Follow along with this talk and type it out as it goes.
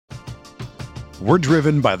We're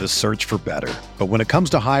driven by the search for better. But when it comes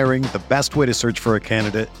to hiring, the best way to search for a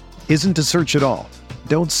candidate isn't to search at all.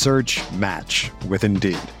 Don't search, match with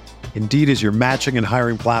Indeed. Indeed is your matching and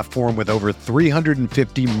hiring platform with over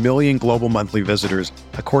 350 million global monthly visitors,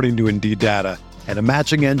 according to Indeed data, and a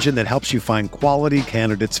matching engine that helps you find quality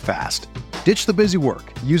candidates fast. Ditch the busy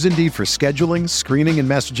work. Use Indeed for scheduling, screening, and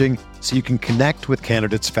messaging so you can connect with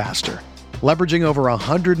candidates faster. Leveraging over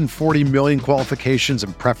 140 million qualifications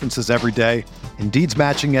and preferences every day, Indeed's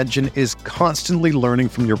matching engine is constantly learning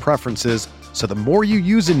from your preferences, so the more you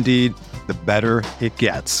use Indeed, the better it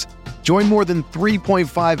gets. Join more than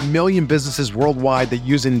 3.5 million businesses worldwide that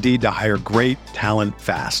use Indeed to hire great talent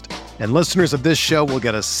fast. And listeners of this show will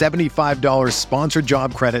get a $75 sponsored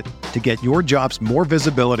job credit to get your jobs more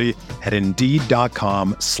visibility at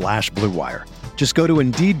Indeed.com/Blue Wire. Just go to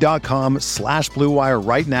Indeed.com/Blue Wire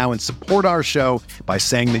right now and support our show by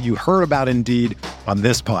saying that you heard about Indeed on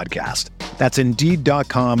this podcast. That's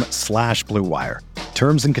Indeed.com/Blue Wire.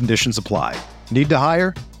 Terms and conditions apply. Need to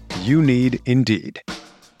hire? You need Indeed.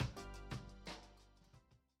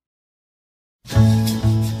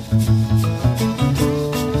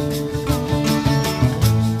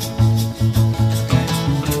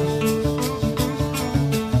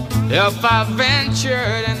 If I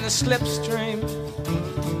ventured in the slipstream.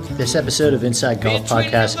 This episode of Inside Golf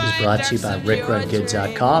Podcast is brought to you by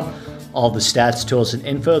RickRunGood.com. All the stats, tools, and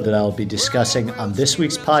info that I will be discussing on this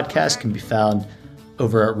week's podcast can be found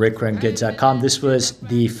over at RickRunGood.com. This was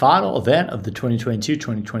the final event of the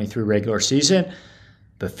 2022-2023 regular season.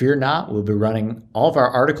 But fear not, we'll be running all of our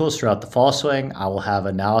articles throughout the fall swing. I will have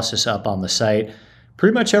analysis up on the site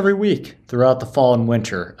pretty much every week throughout the fall and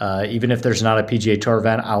winter. Even if there's not a PGA Tour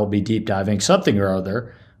event, I will be deep diving something or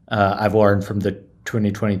other I've learned from the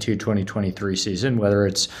 2022-2023 season, whether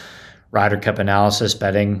it's Ryder Cup analysis,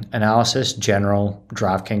 betting analysis, general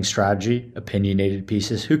DraftKings strategy, opinionated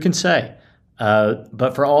pieces, who can say?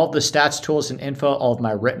 But for all of the stats, tools, and info, all of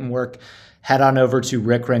my written work, head on over to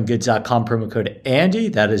RickRunGoods.com, promo code Andy.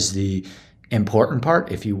 That is the important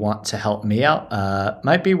part if you want to help me out.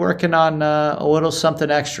 Might be working on a little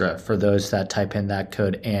something extra for those that type in that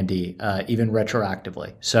code Andy, even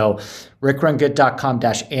retroactively. So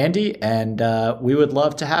RickRunGood.com-Andy, and we would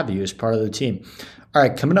love to have you as part of the team. All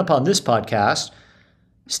right, coming up on this podcast,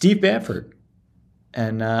 Steve Bamford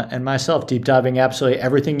and myself deep diving absolutely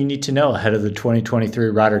everything you need to know ahead of the 2023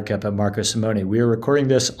 Ryder Cup at Marco Simone. We are recording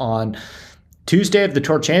this on Tuesday of the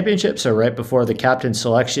Tour Championship, so right before the captain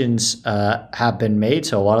selections have been made.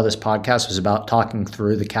 So a lot of this podcast was about talking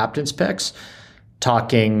through the captain's picks,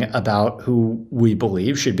 talking about who we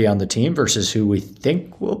believe should be on the team versus who we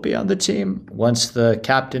think will be on the team once the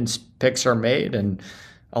captain's picks are made and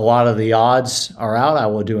a lot of the odds are out. I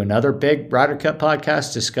will do another big Ryder Cup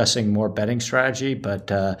podcast discussing more betting strategy, but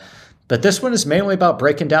this one is mainly about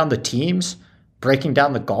breaking down the teams, breaking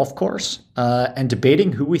down the golf course, and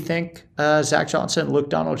debating who we think Zach Johnson and Luke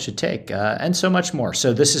Donald should take, and so much more.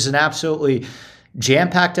 So this is an absolutely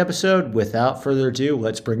jam-packed episode. Without further ado,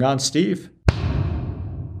 let's bring on Steve.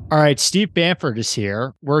 All right, Steve Bamford is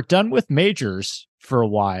here. We're done with majors for a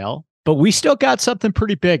while, but we still got something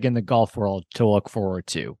pretty big in the golf world to look forward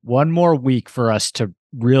to. One more week for us to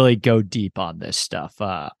really go deep on this stuff.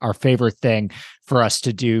 Our favorite thing for us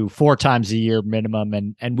to do 4 times a year minimum.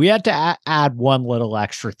 And we had to add one little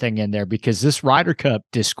extra thing in there because this Ryder Cup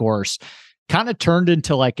discourse kind of turned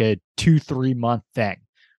into like a 2-3 month thing,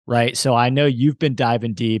 right? So I know you've been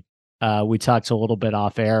diving deep. We talked a little bit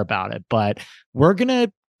off air about it, but we're going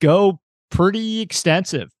to go pretty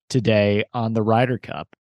extensive today on the Ryder Cup.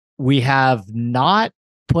 We have not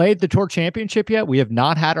played the Tour Championship yet. We have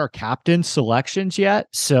not had our captain selections yet.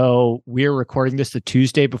 So we're recording this the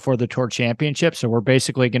Tuesday before the Tour Championship. So we're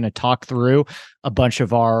basically going to talk through a bunch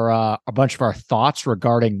of our thoughts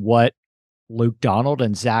regarding what Luke Donald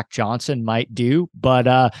and Zach Johnson might do.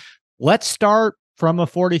 But let's start from a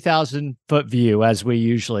 40,000 foot view, as we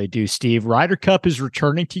usually do, Steve. Ryder Cup is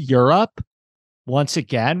returning to Europe. Once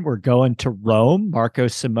again, we're going to Rome, Marco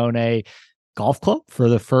Simone Golf Club for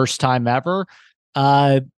the first time ever.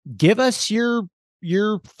 Give us your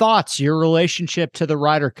thoughts, your relationship to the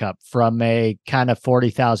Ryder Cup from a kind of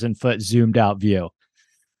 40,000 foot zoomed out view.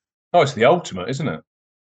 Oh, it's the ultimate, isn't it?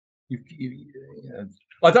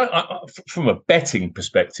 From a betting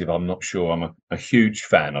perspective, I'm not sure I'm a huge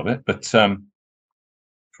fan of it, but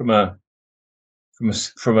from a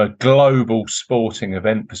global sporting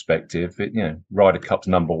event perspective, Ryder Cup's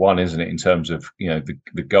number one, isn't it? In terms of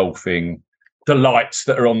the golfing delights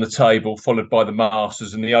that are on the table, followed by the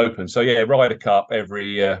Masters and the Open. So yeah, Ryder Cup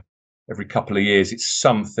every couple of years. It's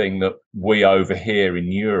something that we over here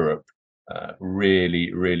in Europe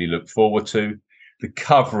really look forward to. the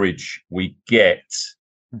coverage we get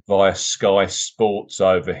via Sky Sports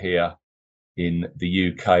over here in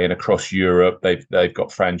the UK and across Europe. They've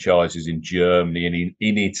got franchises in Germany and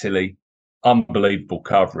in Italy. Unbelievable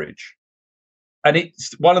coverage. And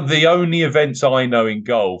it's one of the only events I know in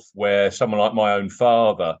golf where someone like my own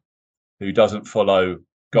father, who doesn't follow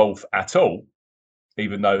golf at all,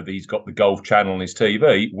 even though he's got the Golf Channel on his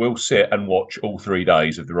TV, will sit and watch all 3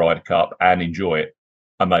 days of the Ryder Cup and enjoy it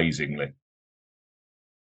amazingly.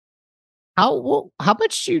 How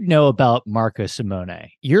much do you know about Marco Simone?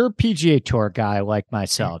 You're a PGA Tour guy like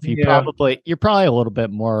myself. You're probably a little bit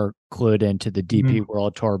more clued into the DP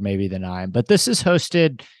World Tour maybe than I am. But this has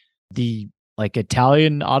hosted the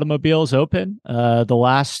Italian Automobiles Open the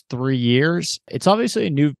last 3 years. It's obviously a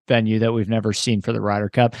new venue that we've never seen for the Ryder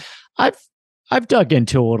Cup. I've dug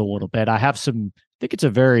into it a little bit. I think it's a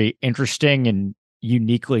very interesting and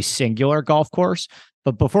uniquely singular golf course.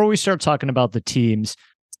 But before we start talking about the teams,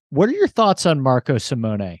 what are your thoughts on Marco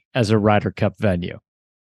Simone as a Ryder Cup venue?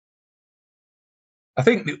 I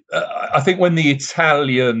think when the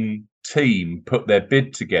Italian team put their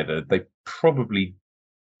bid together, they probably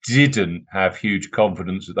didn't have huge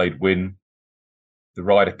confidence that they'd win the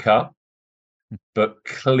Ryder Cup, but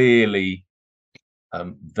clearly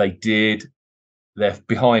they did. They're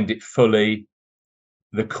behind it fully.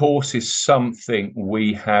 The course is something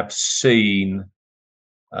we have seen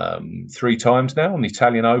 3 times now on the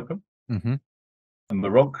Italian Open. And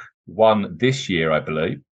Maronk won this year, I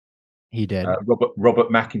believe. He did. Robert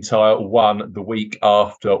McIntyre won the week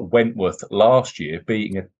after Wentworth last year,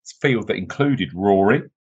 beating a field that included Rory,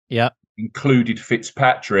 included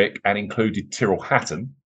Fitzpatrick, and included Tyrrell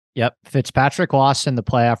Hatton. Yep. Fitzpatrick lost in the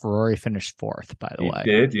playoff. Rory finished 4th, by the way.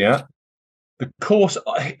 He did, yeah. The course,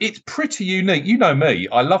 it's pretty unique. You know me,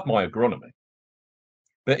 I love my agronomy.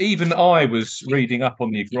 But even I was reading up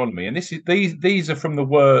on the agronomy, and these are from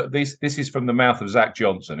this is from the mouth of Zach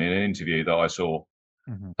Johnson in an interview that I saw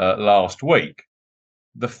last week.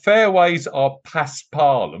 The fairways are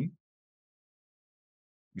paspalum,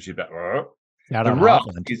 which is about the rough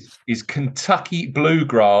is Kentucky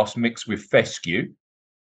bluegrass mixed with fescue.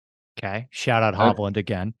 Okay, shout out Hovland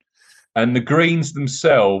again. And the greens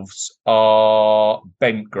themselves are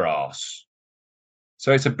bent grass.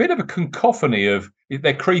 So it's a bit of a cacophony of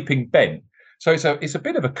they're creeping bent. So it's a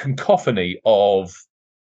bit of a cacophony of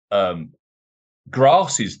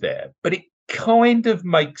grasses there, but it kind of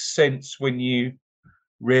makes sense when you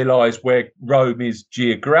realise where Rome is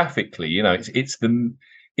geographically. You know, it's the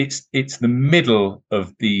middle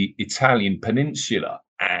of the Italian peninsula,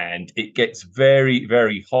 and it gets very,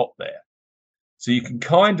 very hot there. So you can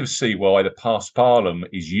kind of see why the paspalum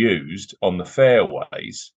is used on the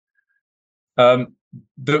fairways.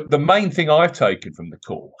 The main thing I've taken from the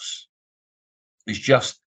course is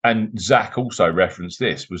just, and Zach also referenced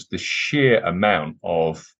this, was the sheer amount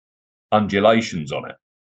of undulations on it.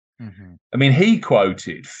 I mean, he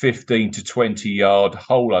quoted 15 to 20 yard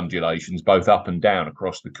hole undulations, both up and down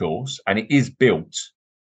across the course, and it is built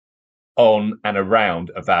on and around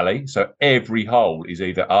a valley. So every hole is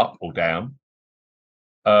either up or down.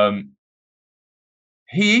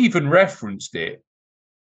 He even referenced it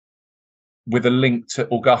with a link to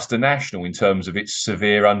Augusta National in terms of its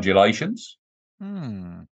severe undulations.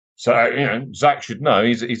 So, you know, Zach should know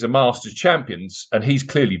he's a Masters champion, and he's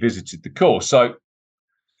clearly visited the course. So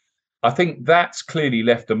I think that's clearly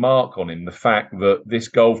left a mark on him, the fact that this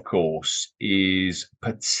golf course is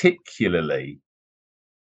particularly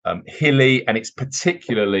hilly, and it's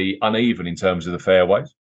particularly uneven in terms of the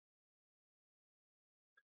fairways.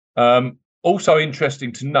 Also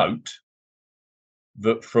interesting to note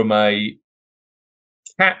that from a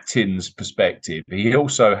captain's perspective, he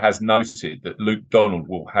also has noted that Luke Donald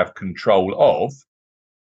will have control of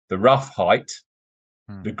the rough height,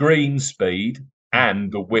 the green speed,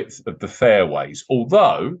 and the width of the fairways.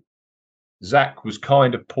 Although Zach was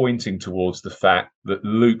kind of pointing towards the fact that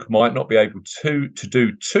Luke might not be able to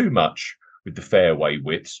do too much with the fairway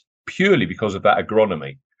widths purely because of that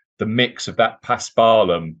agronomy, the mix of that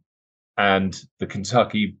paspalum and the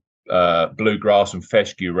Kentucky bluegrass and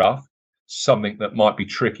fescue rough, something that might be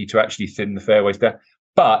tricky to actually thin the fairways down.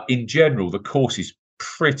 But in general, the course is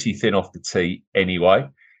pretty thin off the tee anyway.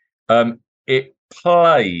 It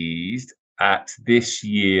plays at this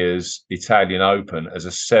year's Italian Open as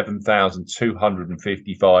a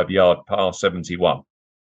 7,255 yard par 71.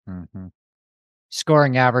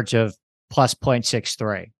 Scoring average of plus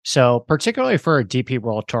 0.63. So particularly for a DP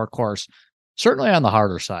World Tour course, certainly on the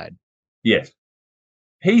harder side. Yes.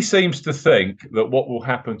 He seems to think that what will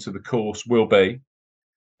happen to the course will be,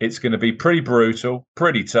 it's going to be pretty brutal,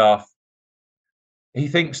 pretty tough. he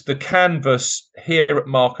thinks the canvas here at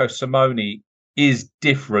Marco Simone is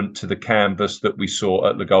different to the canvas that we saw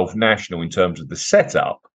at the Golf National in terms of the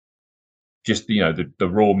setup. Just the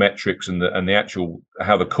raw metrics and the actual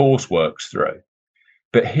how the course works through.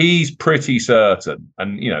 But he's pretty certain,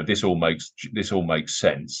 and this all makes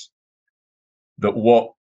sense, that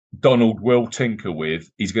what Donald will tinker with,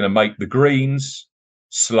 he's going to make the greens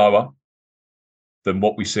slower than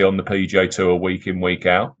what we see on the PGA Tour week in, week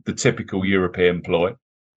out, the typical European ploy.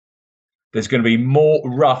 There's going to be more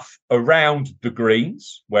rough around the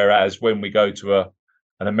greens, whereas when we go to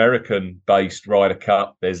an American-based Ryder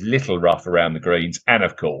Cup, there's little rough around the greens. And,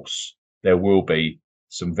 of course, there will be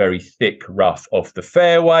some very thick rough off the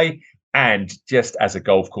fairway. And just as a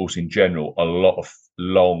golf course in general, a lot of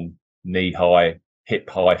long, knee-high,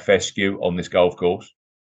 hip-high fescue on this golf course.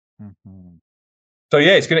 Mm-hmm. So,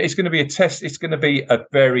 yeah, it's going to be a test. It's going to be a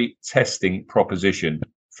very testing proposition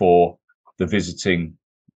for the visiting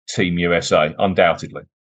Team USA, undoubtedly.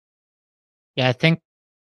 Yeah, I think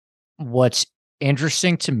what's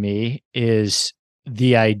interesting to me is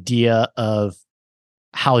the idea of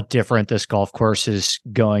how different this golf course is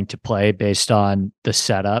going to play based on the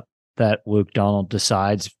setup that Luke Donald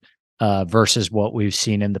decides versus what we've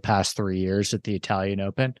seen in the past 3 years at the Italian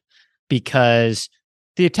Open. Because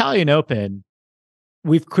the Italian Open,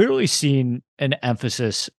 we've clearly seen an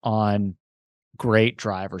emphasis on great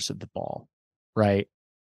drivers of the ball, right?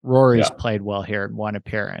 Rory's played well here in one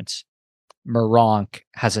appearance. Meronk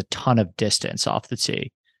has a ton of distance off the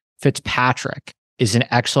tee. Fitzpatrick is an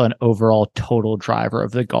excellent overall total driver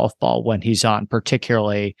of the golf ball when he's on,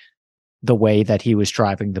 particularly the way that he was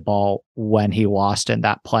driving the ball when he lost in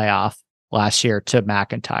that playoff last year to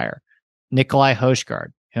McIntyre. Nikolai Højgaard,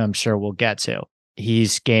 who I'm sure we'll get to,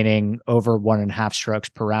 he's gaining over 1.5 strokes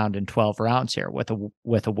per round in 12 rounds here with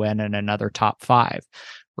a win and another top 5,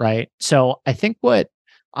 right? So I think what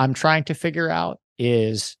I'm trying to figure out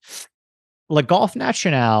is Le Golf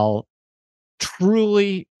National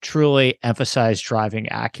truly emphasized driving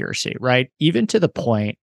accuracy, right? Even to the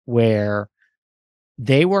point where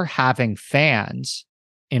they were having fans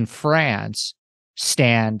in France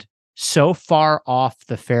stand so far off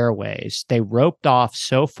the fairways. They roped off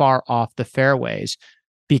so far off the fairways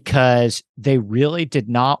because they really did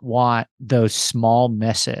not want those small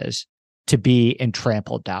misses to be in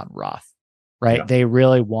trampled down rough. Right. Yeah. They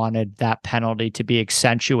really wanted that penalty to be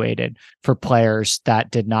accentuated for players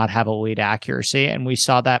that did not have elite accuracy. And we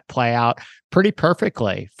saw that play out pretty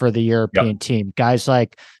perfectly for the European team. Guys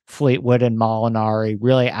like Fleetwood and Molinari,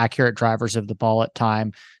 really accurate drivers of the ball at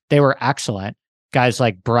time. They were excellent. Guys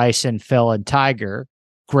like Bryson, Phil, and Tiger,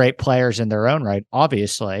 great players in their own right,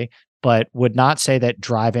 obviously, but would not say that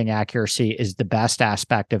driving accuracy is the best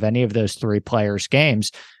aspect of any of those 3 players'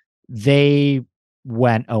 games. They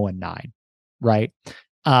went 0-9. Right.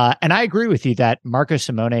 And I agree with you that Marco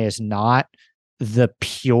Simone is not the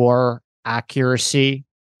pure accuracy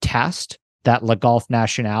test that Le Golf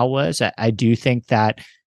National was. I do think that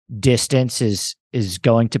distance is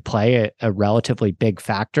going to play a relatively big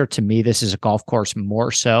factor. To me, this is a golf course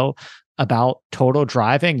more so about total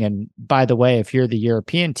driving. And by the way, if you're the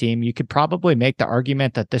European team, you could probably make the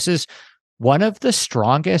argument that this is one of the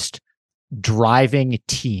strongest driving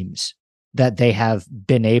teams that they have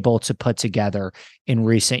been able to put together in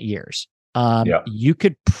recent years. You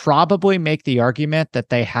could probably make the argument that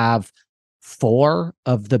they have 4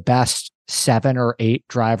 of the best 7 or 8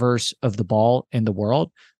 drivers of the ball in the world.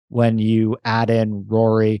 When you add in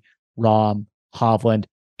Rory, Rahm, Hovland,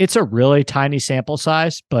 it's a really tiny sample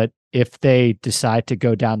size, but if they decide to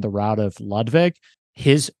go down the route of Ludwig,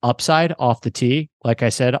 his upside off the tee, like I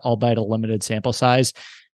said, albeit a limited sample size,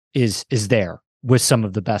 is there with some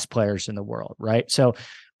of the best players in the world, right? So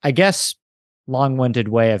I guess long-winded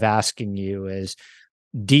way of asking you is,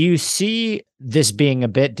 do you see this being a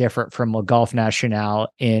bit different from Le Golf National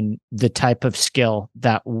in the type of skill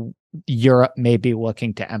that Europe may be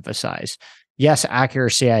looking to emphasize? Yes,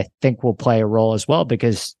 accuracy, I think, will play a role as well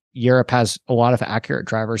because Europe has a lot of accurate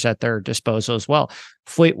drivers at their disposal as well.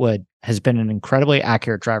 Fleetwood has been an incredibly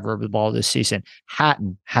accurate driver of the ball this season.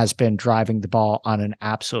 Hatton has been driving the ball on an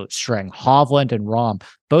absolute string. Hovland and Rahm,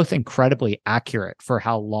 both incredibly accurate for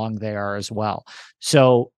how long they are as well.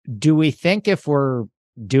 So do we think if we're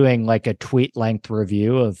doing like a tweet length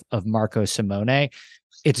review of Marco Simone,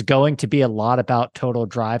 it's going to be a lot about total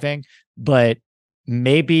driving, but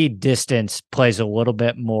maybe distance plays a little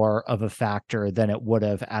bit more of a factor than it would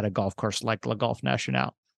have at a golf course like Le Golf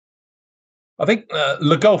National? I think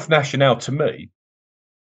Le Golf National, to me,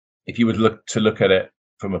 if you would look at it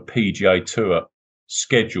from a PGA Tour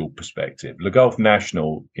schedule perspective, Le Golf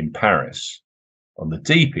National in Paris on the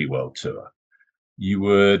DP World Tour, you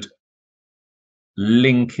would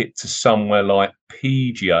link it to somewhere like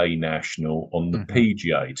PGA National on the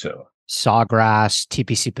PGA Tour. Sawgrass,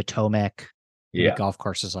 TPC Potomac, Yeah, golf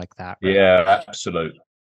courses like that. Right? Yeah, absolutely.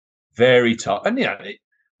 Very tough. And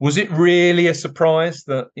was it really a surprise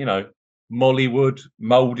that Mollywood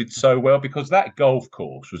molded so well? Because that golf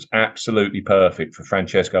course was absolutely perfect for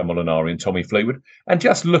Francesco Molinari and Tommy Fleetwood. And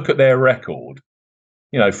just look at their record.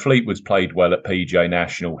 Fleetwood's played well at PGA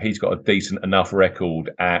National. He's got a decent enough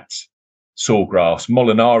record at Sawgrass.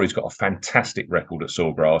 Molinari's got a fantastic record at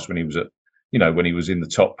Sawgrass when he was in the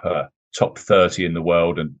top 30 in the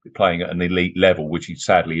world and playing at an elite level, which he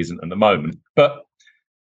sadly isn't at the moment. But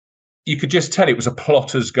you could just tell it was a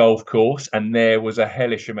plotter's golf course, and there was a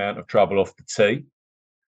hellish amount of trouble off the tee.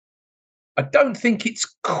 I don't think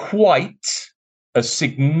it's quite as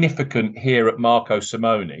significant here at Marco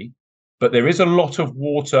Simone, but there is a lot of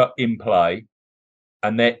water in play,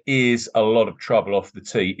 and there is a lot of trouble off the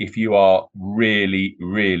tee if you are really,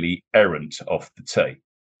 really errant off the tee.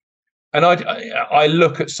 And I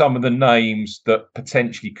look at some of the names that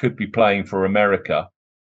potentially could be playing for America,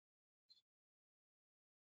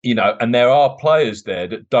 and there are players there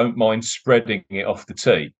that don't mind spreading it off the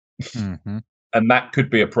tee. And that could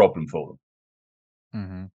be a problem for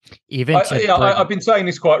them. I've been saying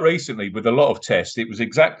this quite recently with a lot of tests. It was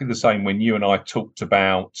exactly the same when you and I talked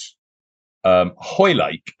about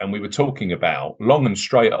Hoylake, and we were talking about long and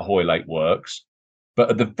straight at Hoylake works. But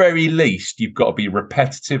at the very least, you've got to be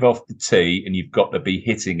repetitive off the tee, and you've got to be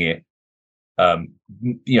hitting it,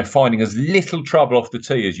 finding as little trouble off the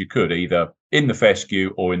tee as you could, either in the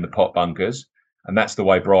fescue or in the pot bunkers. And that's the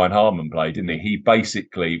way Brian Harman played, didn't he? He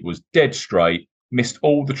basically was dead straight, missed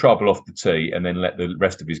all the trouble off the tee, and then let the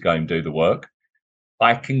rest of his game do the work.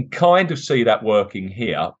 I can kind of see that working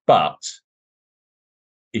here, but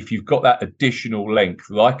if you've got that additional length,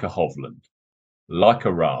 like a Hovland, like a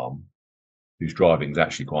Rahm, whose driving is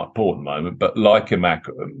actually quite poor at the moment, but like a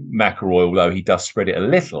McIlroy, although he does spread it a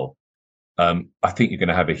little, I think you're going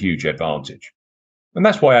to have a huge advantage. And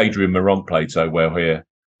that's why Adrian Meronk played so well here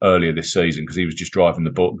earlier this season, because he was just driving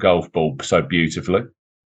the golf ball so beautifully.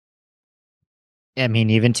 I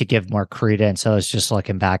mean, even to give more credence, I was just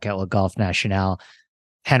looking back at Le Golf National.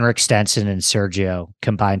 Henrik Stenson and Sergio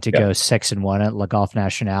combined to go 6-1 at Le Golf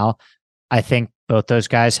National. I think both those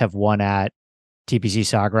guys have won at TPC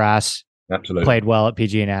Sawgrass. Absolutely. Played well at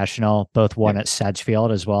PGA National. Both won at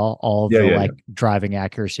Sedgefield as well. All of the driving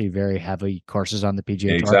accuracy, very heavy courses on the PGA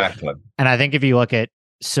Tour. Exactly. And I think if you look at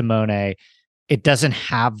Simone, it doesn't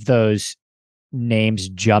have those names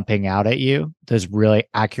jumping out at you, those really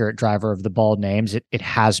accurate driver of the ball names. It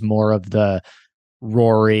has more of the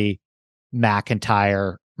Rory,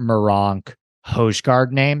 McIntyre, Meronk,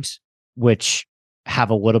 Hojgaard names, which have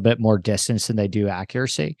a little bit more distance than they do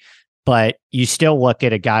accuracy. But you still look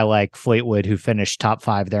at a guy like Fleetwood, who finished top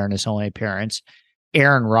 5 there in his only appearance,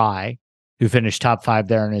 Aaron Rai, who finished top 5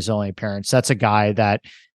 there in his only appearance. That's a guy that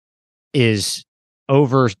is,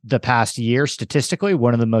 over the past year, statistically,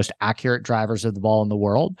 one of the most accurate drivers of the ball in the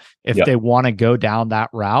world. If they want to go down that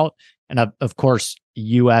route, and of course,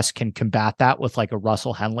 US can combat that with like a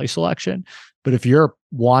Russell Henley selection. But if Europe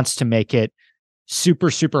wants to make it super,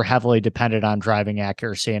 super heavily dependent on driving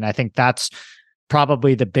accuracy, and I think that's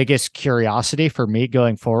probably the biggest curiosity for me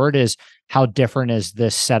going forward, is how different is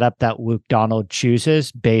this setup that Luke Donald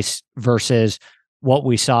chooses versus what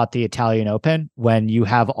we saw at the Italian Open, when you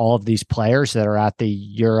have all of these players that are at the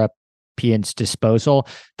Europeans' disposal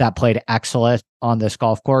that played excellent on this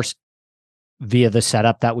golf course via the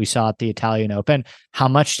setup that we saw at the Italian Open. How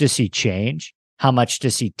much does he change? How much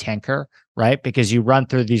does he tinker? Right? Because you run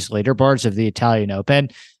through these leaderboards of the Italian Open.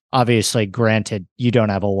 Obviously, granted, you don't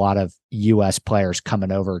have a lot of US players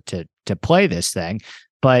coming over to play this thing,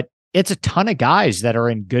 but it's a ton of guys that are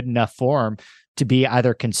in good enough form to be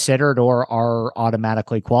either considered or are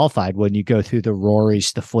automatically qualified when you go through the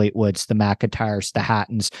Rorys, the Fleetwoods, the McIntyres, the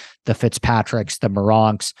Hattons, the Fitzpatricks, the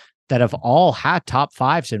Meronks, that have all had top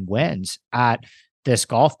 5s and wins at this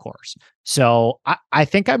golf course. So I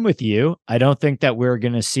think I'm with you. I don't think that we're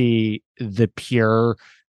going to see the pure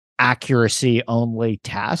accuracy only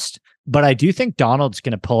test, but I do think Donald's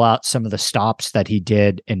going to pull out some of the stops that he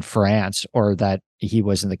did in France, or that he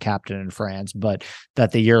wasn't the captain in France, but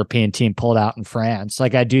that the European team pulled out in France.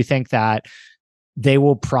 Like, I do think that they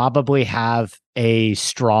will probably have a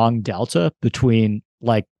strong delta between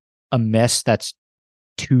like a miss that's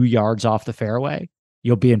 2 yards off the fairway.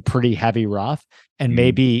 You'll be in pretty heavy rough. And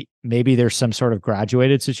maybe there's some sort of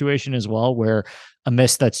graduated situation as well, where a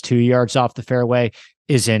miss that's 2 yards off the fairway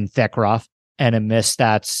is in thick rough, and a miss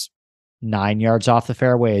that's 9 yards off the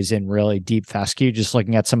fairway is in really deep fescue. Just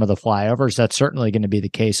looking at some of the flyovers, that's certainly going to be the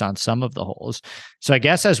case on some of the holes. So I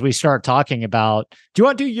guess as we start talking about, do you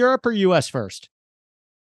want to do Europe or US first?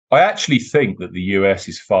 I actually think that the US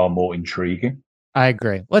is far more intriguing. I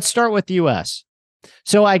agree. Let's start with the US.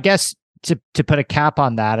 So I guess to put a cap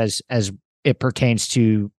on that as it pertains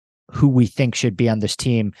to who we think should be on this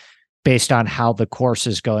team based on how the course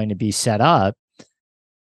is going to be set up,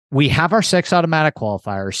 we have our 6 automatic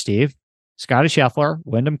qualifiers, Steve. Scotty Scheffler,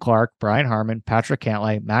 Wyndham Clark, Brian Harman, Patrick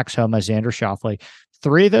Cantlay, Max Homa, Xander Schauffele.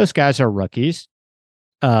 3 of those guys are rookies.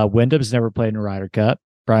 Wyndham's never played in a Ryder Cup.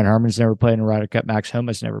 Brian Harman's never played in a Ryder Cup. Max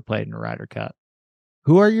Homa's never played in a Ryder Cup.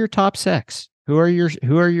 Who are your top 6? Who are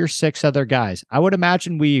your 6 other guys? I would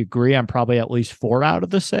imagine we agree on probably at least 4 out of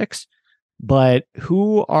the 6. But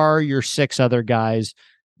who are your 6 other guys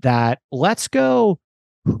that, let's go,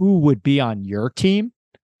 who would be on your team?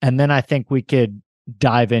 And then I think we could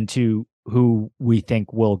dive into who we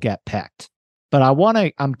think will get picked. But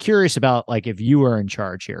I'm curious about, like, if you were in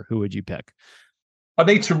charge here, who would you pick? I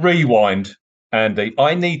need to rewind, Andy.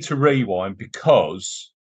 I need to rewind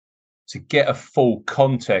because to get a full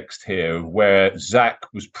context here of where Zach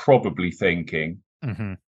was probably thinking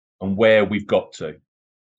and where we've got to.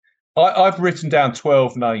 I've written down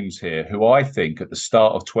 12 names here who I think at the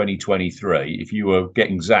start of 2023, if you were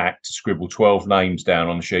getting Zach to scribble 12 names down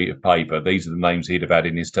on a sheet of paper, these are the names he'd have had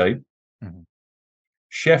in his team.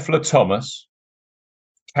 Scheffler, Thomas,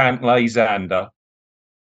 Cantlay, Xander,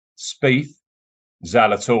 Spieth,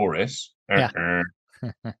 Zalatoris,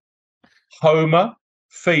 Homa,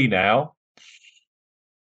 Finau,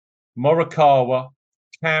 Morikawa,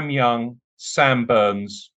 Cam Young, Sam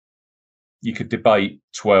Burns. You could debate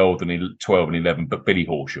 12 and 11, but Billy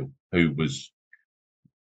Horschel, who was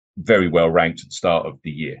very well ranked at the start of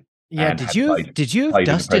the year. Yeah, did you have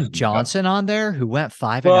Dustin Johnson on there who went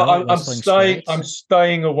 5-0? Well, I'm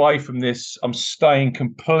staying away from this. I'm staying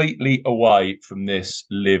completely away from this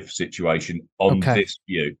live situation on this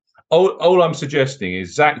view. All I'm suggesting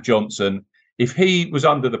is Zach Johnson, if he was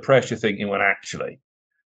under the pressure thinking, well, actually,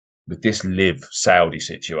 with this live Saudi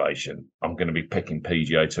situation, I'm going to be picking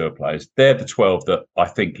PGA Tour players. They're the 12 that I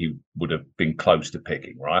think he would have been close to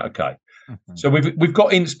picking, right? Okay. So we've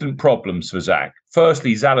got instant problems for Zach.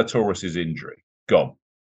 Firstly, Zalatoris' injury, gone.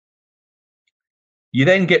 You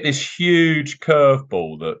then get this huge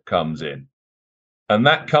curveball that comes in, and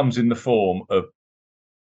that comes in the form of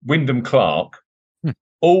Wyndham Clark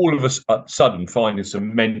all of a sudden finding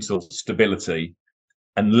some mental stability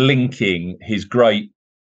and linking his great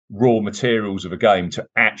raw materials of a game to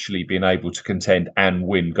actually being able to contend and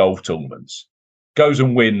win golf tournaments. Goes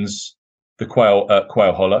and wins the Quail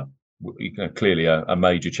Hollow, clearly a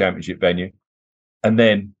major championship venue. And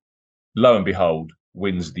then, lo and behold,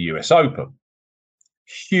 wins the US Open.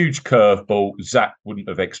 Huge curveball. Zach wouldn't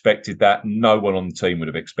have expected that. No one on the team would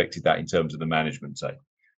have expected that in terms of the management team.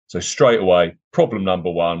 So straight away, problem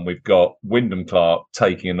number 1, we've got Wyndham Clark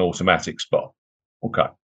taking an automatic spot. Okay,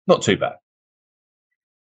 not too bad.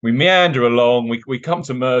 We meander along. We come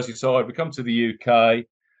to Merseyside. We come to the UK.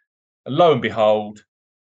 And lo and behold,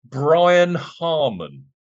 Brian Harman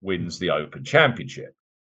wins the Open Championship.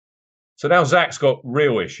 So now Zach's got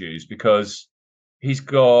real issues because he's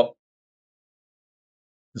got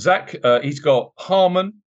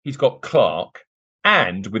Harman, he's got Clark,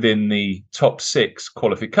 and within the top 6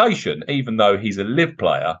 qualification, even though he's a live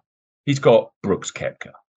player, he's got Brooks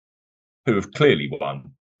Koepka, who have clearly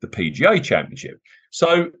won the PGA Championship.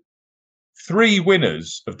 So 3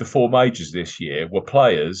 winners of the 4 majors this year were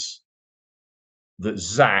players that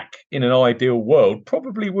Zach, in an ideal world,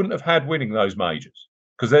 probably wouldn't have had winning those majors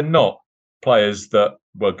because they're not players that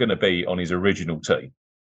were going to be on his original team.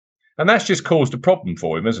 And that's just caused a problem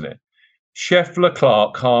for him, isn't it? Scheffler,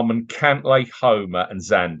 Clark, Harman, Cantlay, Homa, and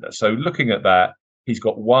Xander. So looking at that, he's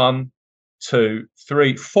got 1, 2,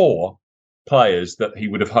 3, 4 players that he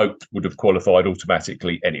would have hoped would have qualified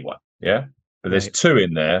automatically anyway. Yeah. But there's 2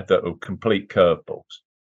 in there that are complete curveballs.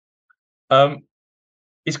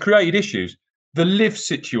 It's created issues. The live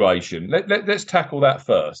situation, let's tackle that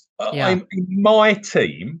first. In my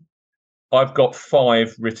team, I've got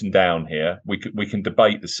 5 written down here. We can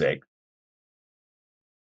debate the 6th.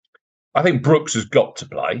 I think Brooks has got to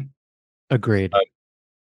play. Agreed.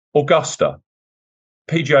 Augusta,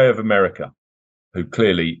 PGA of America, who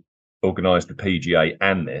clearly organised the PGA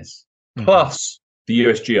and this, plus the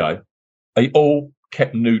USGA, they all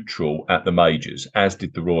kept neutral at the majors, as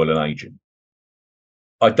did the Royal and Agent.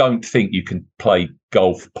 I don't think you can play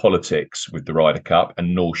golf politics with the Ryder Cup,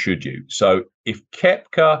 and nor should you. So if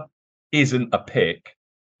Koepka isn't a pick,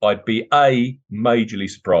 I'd be A, majorly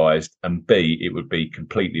surprised, and B, it would be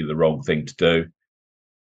completely the wrong thing to do.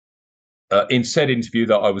 In said interview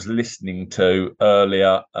that I was listening to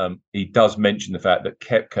earlier, he does mention the fact that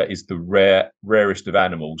Koepka is the rarest of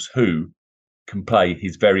animals who can play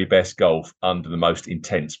his very best golf under the most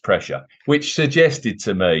intense pressure, which suggested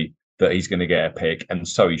to me that he's going to get a pick, and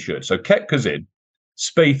so he should. So Koepka's in.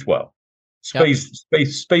 Spieth, well,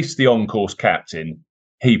 Spieth's the on-course captain.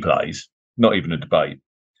 He plays, not even a debate.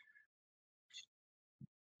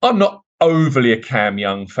 I'm not overly a Cam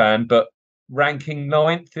Young fan, but ranking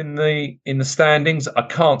 9th in the standings, I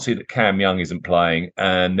can't see that Cam Young isn't playing.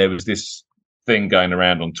 And there was this thing going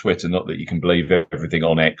around on Twitter, not that you can believe everything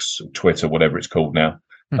on X or Twitter, whatever it's called now.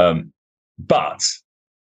 But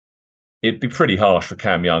it'd be pretty harsh for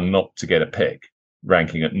Cam Young not to get a pick,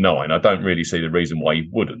 ranking at 9. I don't really see the reason why he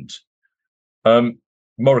wouldn't.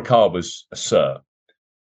 Morikawa's a cert.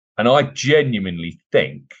 And I genuinely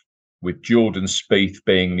think, with Jordan Spieth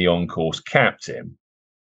being the on-course captain,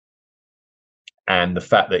 and the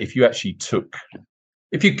fact that if you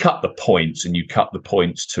cut the points and you cut the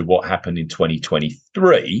points to what happened in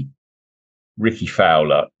 2023, Ricky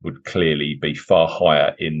Fowler would clearly be far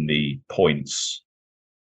higher in the points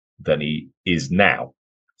than he is now.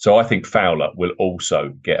 So I think Fowler will also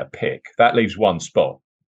get a pick. That leaves one spot,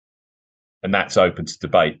 and that's open to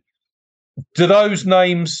debate. Do those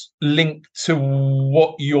names link to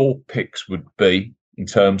what your picks would be in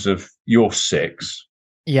terms of your 6?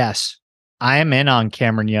 Yes. I am in on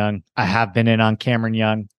Cameron Young. I have been in on Cameron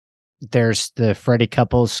Young. There's the Freddie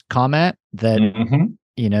Couples comment that,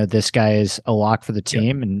 this guy is a lock for the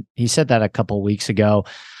team. And he said that a couple of weeks ago.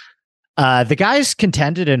 The guy's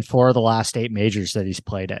contended in 4 of the last 8 majors that he's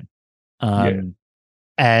played in.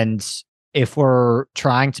 And if we're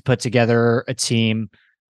trying to put together a team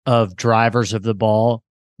of drivers of the ball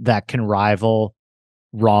that can rival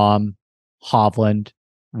Rahm, Hovland,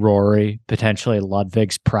 Rory, potentially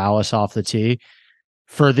Ludwig's prowess off the tee,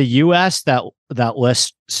 for the U.S., that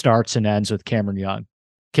list starts and ends with Cameron Young.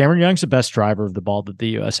 Cameron Young's the best driver of the ball that the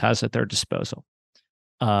U.S. has at their disposal,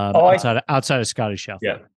 outside of Scotty Scheffler.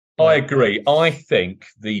 Yeah, I agree. I think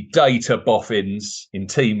the data boffins in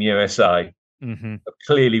Team USA have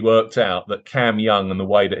clearly worked out that Cam Young and the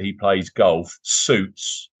way that he plays golf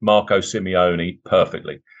suits Marco Simeone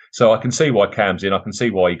perfectly. So I can see why Cam's in. I can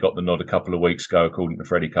see why he got the nod a couple of weeks ago, according to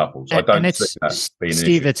Freddie Couples. I don't see that being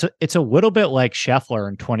Steve, an issue. it's a little bit like Scheffler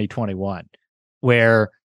in 2021,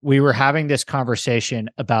 where we were having this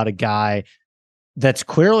conversation about a guy that's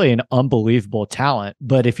clearly an unbelievable talent.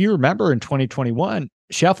 But if you remember in 2021,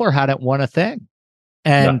 Scheffler hadn't won a thing.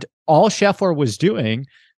 And all Scheffler was doing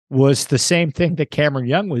was the same thing that Cameron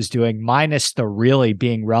Young was doing, minus the really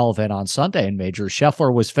being relevant on Sunday in majors.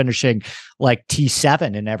 Scheffler was finishing like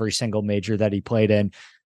T7 in every single major that he played in.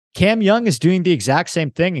 Cam Young is doing the exact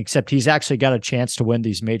same thing, except he's actually got a chance to win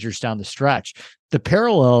these majors down the stretch. The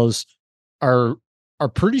parallels are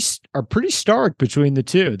pretty stark between the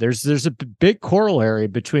two. There's a big corollary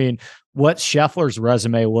between what Scheffler's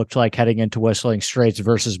resume looked like heading into Whistling Straits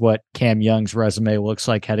versus what Cam Young's resume looks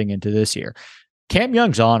like heading into this year. Cam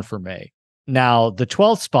Young's on for me. Now, the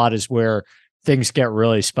 12th spot is where things get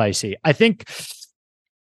really spicy. I think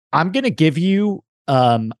I'm going to give you,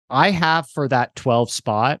 I have for that 12th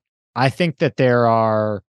spot, I think that there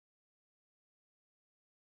are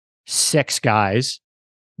 6 guys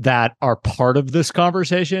that are part of this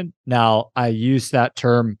conversation. Now, I use that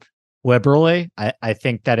term liberally. I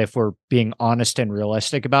think that if we're being honest and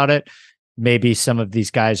realistic about it, maybe some of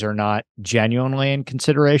these guys are not genuinely in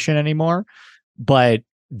consideration anymore. But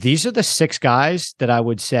these are the 6 guys that I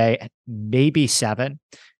would say, maybe 7.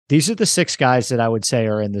 These are the 6 guys that I would say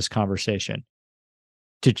are in this conversation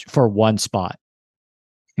for one spot.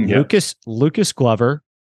 Yeah. Lucas Glover.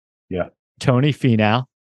 Yeah. Tony Finau.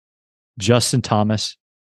 Justin Thomas.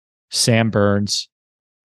 Sam Burns.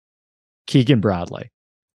 Keegan Bradley.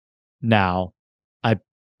 Now, I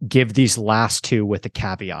give these last 2 with a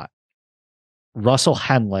caveat. Russell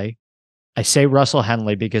Henley. I say Russell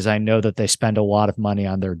Henley because I know that they spend a lot of money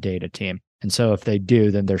on their data team. And so if they do,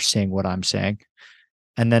 then they're seeing what I'm saying.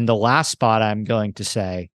 And then the last spot I'm going to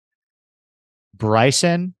say,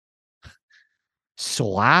 Bryson /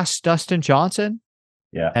 Dustin Johnson.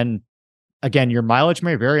 Yeah. And again, your mileage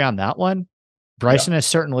may vary on that one. Bryson has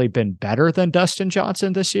certainly been better than Dustin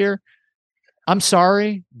Johnson this year. I'm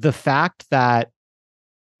sorry. The fact that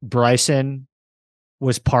Bryson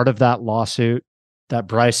was part of that lawsuit, that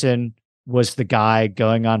Bryson was the guy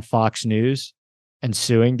going on Fox News and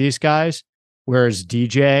suing these guys, whereas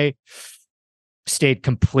DJ stayed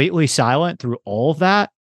completely silent through all of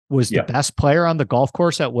that, was the best player on the golf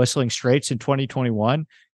course at Whistling Straits in 2021.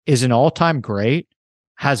 is an all-time great,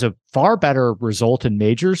 has a far better result in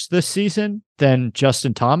majors this season than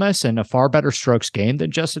Justin Thomas and a far better strokes gained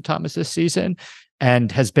than Justin Thomas this season,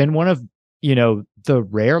 and has been one of, the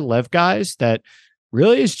rare LIV guys that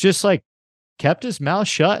really is just like kept his mouth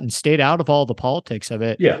shut and stayed out of all the politics of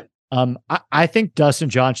it. Yeah. I think Dustin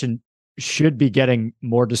Johnson should be getting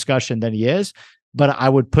more discussion than he is, but I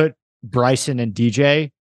would put Bryson and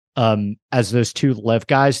DJ as those two LIV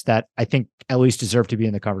guys that I think at least deserve to be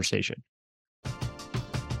in the conversation.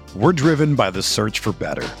 We're driven by the search for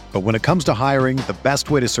better. But when it comes to hiring, the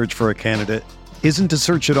best way to search for a candidate isn't to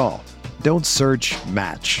search at all. Don't search,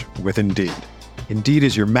 match with Indeed. Indeed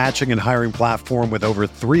is your matching and hiring platform with over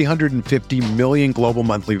 350 million global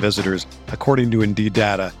monthly visitors, according to Indeed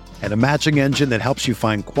data, and a matching engine that helps you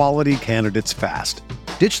find quality candidates fast.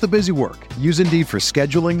 Ditch the busy work. Use Indeed for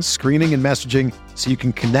scheduling, screening, and messaging so you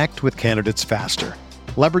can connect with candidates faster.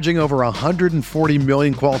 Leveraging over 140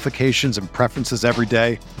 million qualifications and preferences every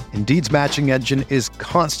day, Indeed's matching engine is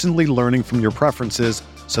constantly learning from your preferences,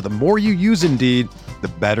 so the more you use Indeed, the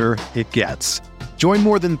better it gets. Join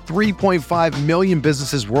more than 3.5 million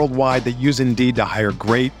businesses worldwide that use Indeed to hire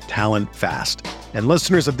great talent fast. And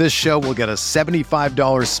listeners of this show will get a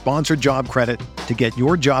 $75 sponsored job credit to get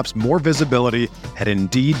your jobs more visibility at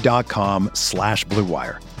Indeed.com/Blue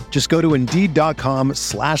Wire. Just go to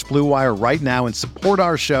Indeed.com/Blue Wire right now and support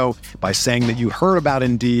our show by saying that you heard about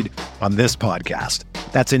Indeed on this podcast.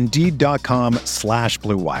 That's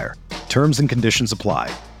Indeed.com/Blue Wire. Terms and conditions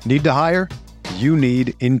apply. Need to hire? You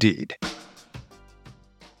need Indeed.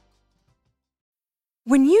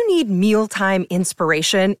 When you need mealtime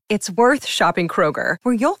inspiration, it's worth shopping Kroger,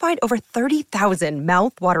 where you'll find over 30,000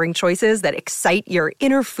 mouth-watering choices that excite your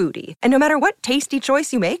inner foodie. And no matter what tasty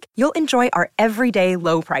choice you make, you'll enjoy our everyday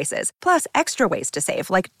low prices, plus extra ways to save,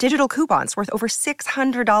 like digital coupons worth over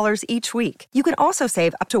 $600 each week. You can also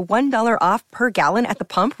save up to $1 off per gallon at the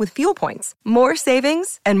pump with fuel points. More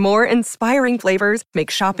savings and more inspiring flavors make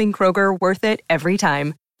shopping Kroger worth it every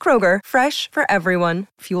time. Kroger, fresh for everyone.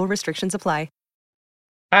 Fuel restrictions apply.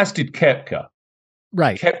 As did Koepka.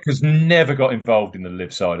 Right. Koepka's never got involved in the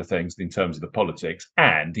LIV side of things in terms of the politics,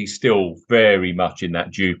 and he's still very much in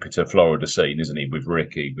that Jupiter, Florida scene, isn't he? With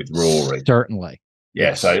Ricky, with Rory. Certainly.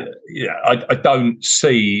 Yeah, so I don't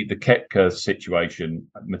see the Koepka situation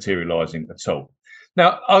materialising at all.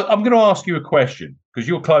 Now, I'm going to ask you a question, because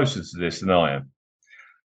you're closer to this than I am.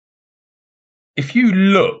 If you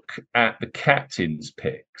look at the captain's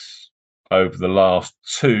picks over the last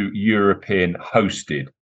two European-hosted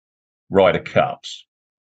Ryder Cups.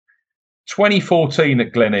 2014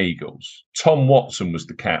 at Glen Eagles, Tom Watson was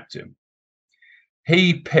the captain.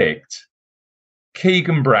 He picked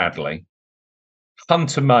Keegan Bradley,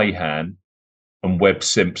 Hunter Mahan, and Webb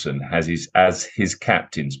Simpson as his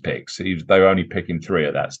captain's picks. They were only picking three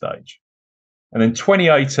at that stage. And then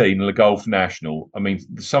 2018, Le Golf National. I mean,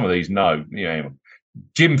 some of these Jim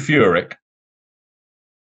Furyk.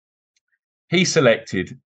 He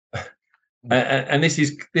selected. And this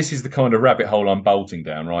is the kind of rabbit hole I'm bolting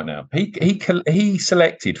down right now. He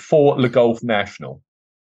selected for Le Golf National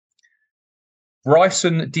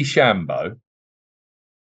Bryson DeChambeau,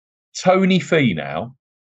 Tony Finau,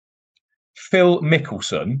 Phil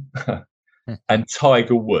Mickelson, and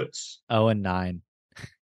Tiger Woods. 0-9.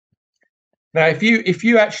 Now, if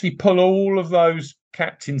you actually pull all of those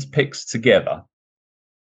captains' picks together,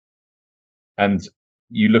 and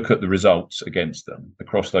you look at the results against them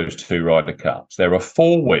across those two Ryder Cups, there are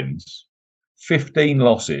 4 wins, 15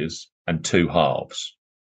 losses, and 2 halves.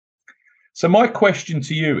 So my question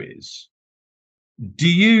to you is, do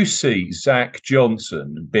you see Zach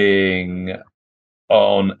Johnson being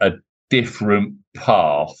on a different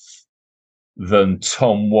path than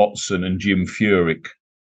Tom Watson and Jim Furyk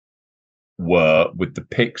were with the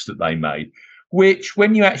picks that they made? Which,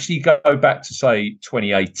 when you actually go back to, say,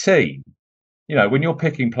 2018, when you're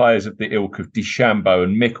picking players of the ilk of DeChambeau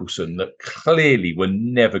and Mickelson that clearly were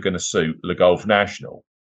never going to suit Le Golf National,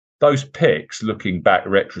 those picks, looking back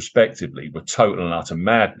retrospectively, were total and utter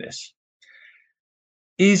madness.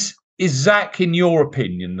 Is Zach, in your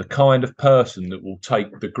opinion, the kind of person that will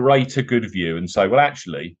take the greater good view and say, well,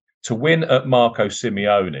 actually, to win at Marco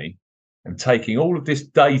Simeone, and taking all of this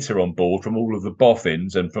data on board from all of the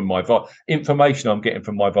boffins and from my information I'm getting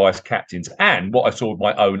from my vice captains and what I saw with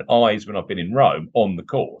my own eyes when I've been in Rome on the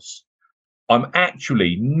course, I'm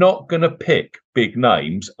actually not going to pick big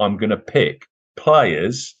names. I'm going to pick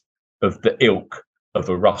players of the ilk of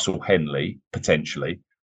a Russell Henley, potentially,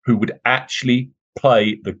 who would actually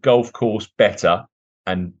play the golf course better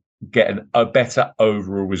and get a better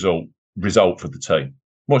overall result for the team.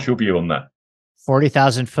 What's your view on that?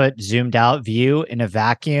 40,000 foot zoomed out view in a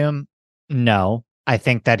vacuum? No. I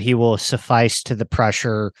think that he will suffice to the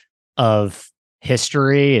pressure of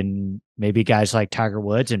history and maybe guys like Tiger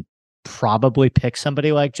Woods, and probably pick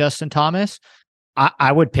somebody like Justin Thomas.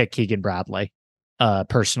 I would pick Keegan Bradley,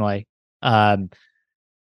 personally.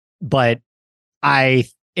 But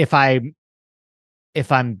if I'm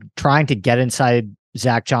trying to get inside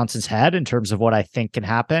Zach Johnson's head in terms of what I think can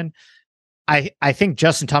happen, I think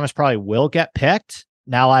Justin Thomas probably will get picked.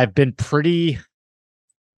 Now, I've been pretty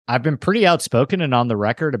outspoken and on the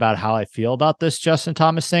record about how I feel about this Justin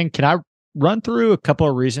Thomas thing. Can I run through a couple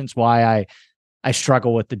of reasons why I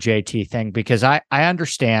struggle with the JT thing? Because I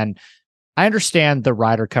understand the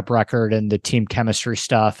Ryder Cup record and the team chemistry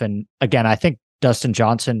stuff. And again, I think Dustin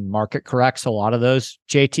Johnson market corrects a lot of those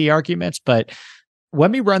JT arguments. But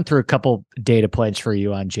let me run through a couple data points for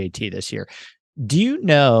you on JT this year. Do you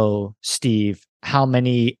know, Steve, how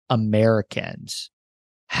many Americans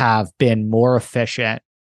have been more efficient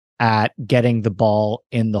at getting the ball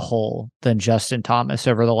in the hole than Justin Thomas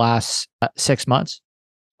over the last 6 months?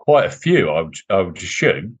 Quite a few, I would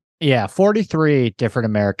assume. Yeah, 43 different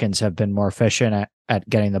Americans have been more efficient at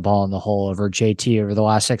getting the ball in the hole over JT over the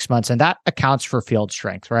last 6 months. And that accounts for field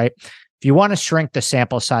strength, right? If you want to shrink the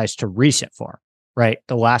sample size to recent form, right,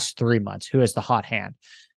 the last 3 months, who has the hot hand?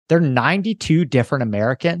 There are 92 different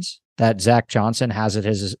Americans that Zach Johnson has at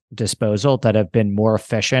his disposal that have been more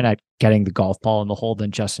efficient at getting the golf ball in the hole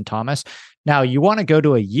than Justin Thomas. Now, you want to go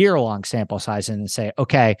to a year-long sample size and say,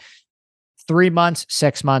 okay, 3 months,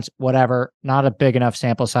 6 months, whatever, not a big enough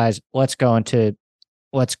sample size. Let's go to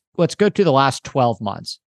the last 12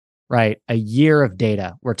 months, right? A year of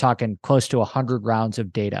data. We're talking close to 100 rounds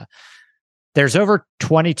of data. There's over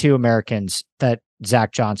 22 Americans that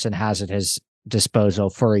Zach Johnson has at his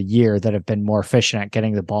disposal for a year that have been more efficient at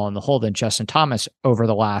getting the ball in the hole than Justin Thomas over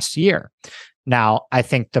the last year. Now, I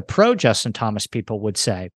think the pro Justin Thomas people would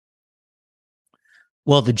say,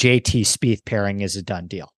 well, the JT Spieth pairing is a done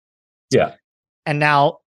deal. Yeah. And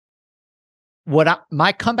now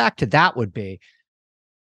my comeback to that would be,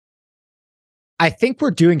 I think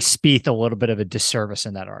we're doing Spieth a little bit of a disservice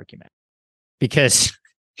in that argument, because,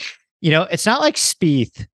 it's not like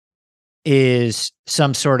Spieth is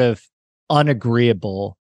some sort of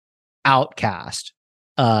unagreeable outcast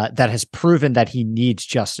that has proven that he needs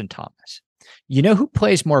Justin Thomas. You know who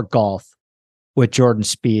plays more golf with Jordan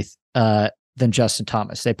Spieth than Justin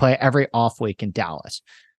Thomas? They play every off week in Dallas.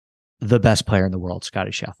 The best player in the world, Scotty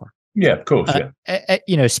Scheffler. Yeah, of course.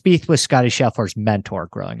 Spieth was Scotty Scheffler's mentor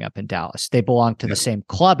growing up in Dallas. They belong to the same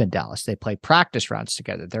club in Dallas. They play practice rounds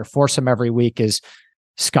together. Their foursome every week is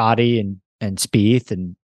Scotty and Spieth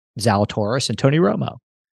and Zalatoris and Tony Romo.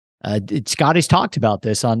 Scotty's talked about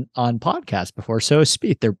this on podcasts before. So is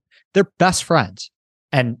Spieth. They're best friends.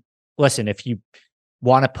 And listen, if you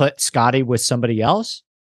want to put Scotty with somebody else,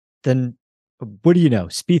 then what do you know?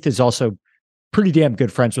 Spieth is also pretty damn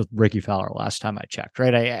good friends with Ricky Fowler last time I checked,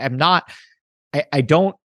 right? I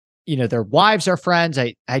don't, their wives are friends.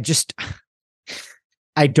 I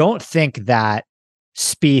don't think that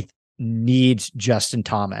Spieth needs Justin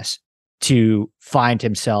Thomas to find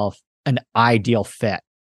himself an ideal fit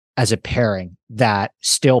as a pairing that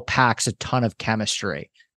still packs a ton of chemistry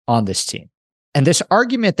on this team. And this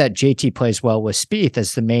argument that JT plays well with Spieth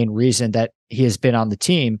as the main reason that he has been on the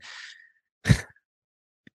team,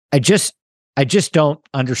 I just don't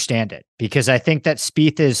understand it, because I think that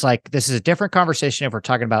Spieth is this is a different conversation if we're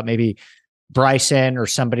talking about maybe Bryson or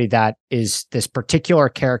somebody that is this particular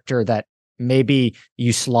character that maybe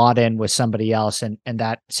you slot in with somebody else and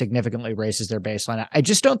that significantly raises their baseline. I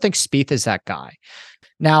just don't think Spieth is that guy.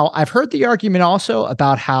 Now, I've heard the argument also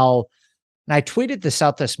about how, and I tweeted this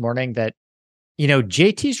out this morning, that,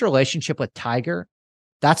 JT's relationship with Tiger,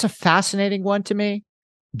 that's a fascinating one to me.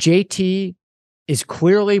 JT is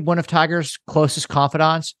clearly one of Tiger's closest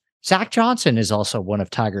confidants. Zach Johnson is also one of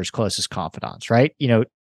Tiger's closest confidants, right?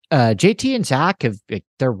 JT and Zach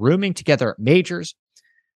they're rooming together at majors.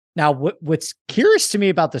 Now, what's curious to me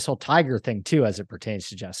about this whole Tiger thing too, as it pertains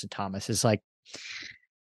to Justin Thomas, is I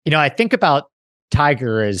think about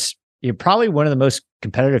Tiger as probably one of the most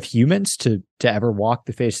competitive humans to ever walk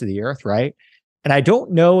the face of the earth, right? And I don't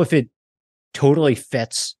know if it totally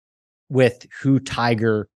fits with who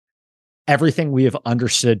Tiger, everything we have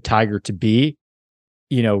understood Tiger to be,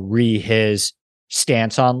 his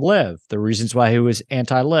stance on live, the reasons why he was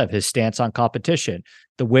anti-live, his stance on competition,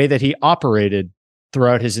 the way that he operated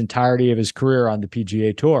throughout his entirety of his career on the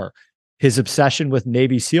PGA Tour, his obsession with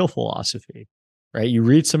Navy SEAL philosophy, right? You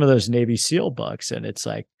read some of those Navy SEAL books and it's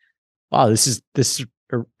like, wow, this is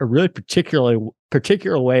a really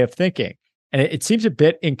particular way of thinking. And it seems a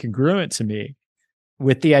bit incongruent to me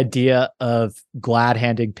with the idea of glad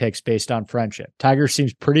handing picks based on friendship. Tiger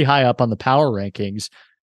seems pretty high up on the power rankings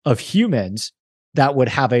of humans that would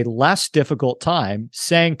have a less difficult time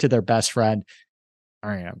saying to their best friend,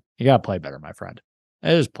 you got to play better, my friend.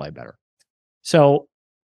 Just play better. So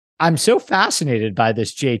I'm so fascinated by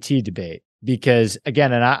this JT debate because,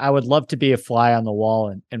 again, and I would love to be a fly on the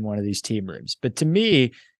wall in one of these team rooms, but to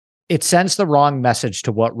me, it sends the wrong message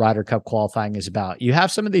to what Ryder Cup qualifying is about. You have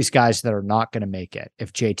some of these guys that are not going to make it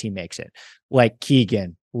if JT makes it, like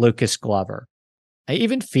Keegan, Lucas Glover,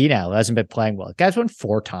 even Finau, who hasn't been playing well. The guy's won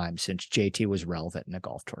 4 times since JT was relevant in a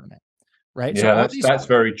golf tournament, right? Yeah, so that's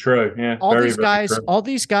very true. Yeah, all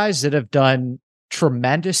these guys that have done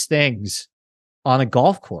tremendous things on a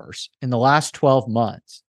golf course in the last 12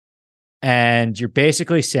 months, and you're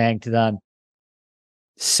basically saying to them,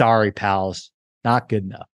 "Sorry, pals, not good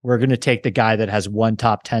enough. We're going to take the guy that has 1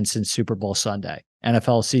 top 10 since Super Bowl Sunday.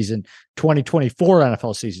 NFL season 2024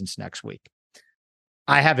 NFL season's next week."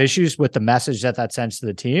 I have issues with the message that sends to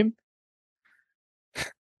the team.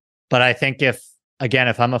 But I think if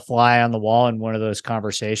I'm a fly on the wall in one of those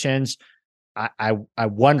conversations, I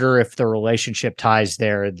wonder if the relationship ties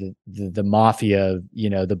there, the mafia,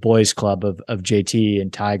 the boys club of JT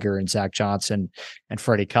and Tiger and Zach Johnson and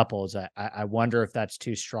Freddie Couples. I wonder if that's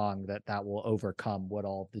too strong, that will overcome what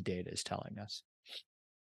all of the data is telling us.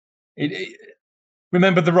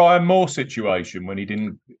 Remember the Ryan Moore situation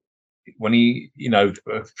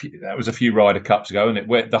that was a few Ryder Cups ago, and it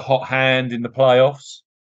went the hot hand in the playoffs.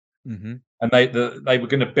 Mm-hmm. And they were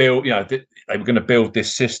going to build, they were going to build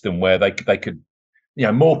this system where they could,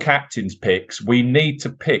 more captains picks. We need to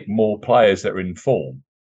pick more players that are in form.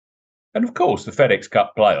 And of course, the FedEx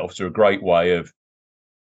Cup playoffs are a great way of,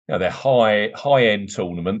 they're high end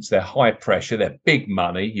tournaments, they're high pressure, they're big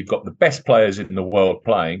money. You've got the best players in the world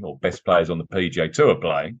playing, or best players on the PGA Tour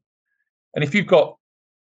playing. And if you've got,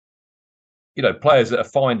 players that are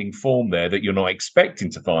finding form there that you're not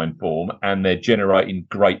expecting to find form, and they're generating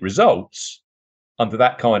great results under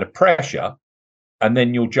that kind of pressure, and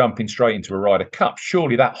then you're jumping straight into a Ryder Cup,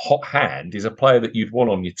 surely that hot hand is a player that you'd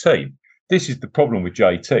want on your team. This is the problem with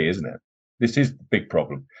JT, isn't it? This is the big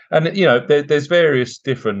problem. And, there's various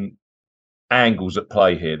different angles at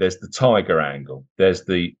play here. There's the Tiger angle. There's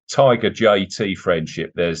the Tiger JT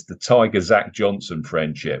friendship. There's the Tiger Zach Johnson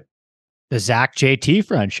friendship. The Zach JT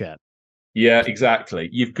friendship. Yeah, exactly.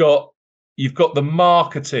 You've got the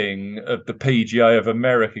marketing of the PGA of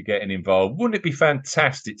America getting involved. Wouldn't it be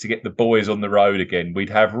fantastic to get the boys on the road again? We'd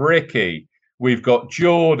have Ricky, we've got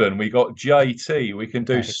Jordan, we got JT. We can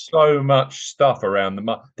do so much stuff around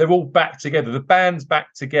they're all back together. The band's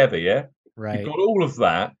back together, yeah? Right. You've got all of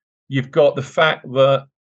that. You've got the fact that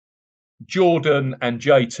Jordan and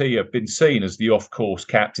JT have been seen as the off-course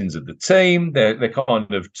captains of the team. They're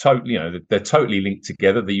kind of totally, they're totally linked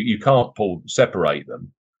together. You can't separate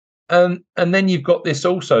them. And then you've got this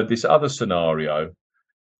other scenario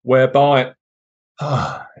whereby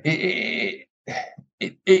it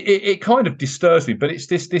kind of disturbs me, but it's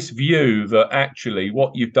this view that actually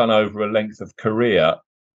what you've done over a length of career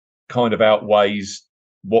kind of outweighs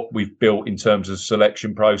what we've built in terms of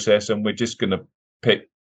selection process, and we're just going to pick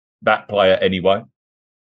that player anyway.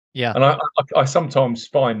 Yeah. And I sometimes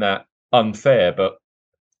find that unfair, but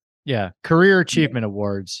yeah, career achievement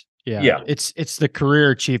awards. Yeah. It's the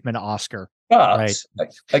career achievement Oscar. But right?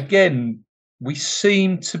 Again, we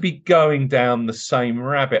seem to be going down the same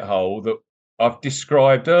rabbit hole that I've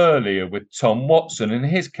described earlier with Tom Watson and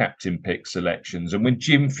his captain pick selections, and with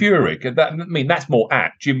Jim Furyk. And that's more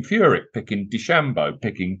apt. Jim Furyk picking DeChambeau,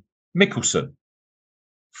 picking Mickelson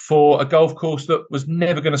for a golf course that was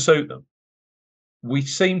never going to suit them. We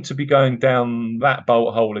seem to be going down that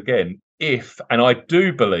bolt hole again. And I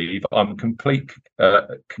do believe, I'm complete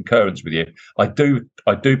concurrence with you, I do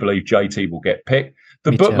believe JT will get picked.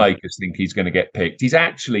 The bookmakers think he's going to get picked. He's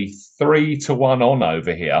actually 3-1 on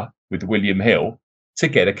over here with William Hill to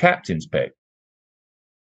get a captain's pick.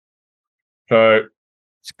 So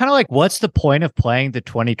it's kind of like, what's the point of playing the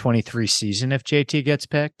 2023 season if JT gets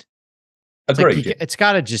picked? Agreed. It's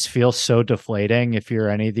got to just feel so deflating if you're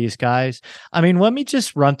any of these guys. I mean, let me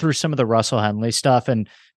just run through some of the Russell Henley stuff, and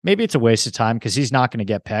maybe it's a waste of time because he's not going to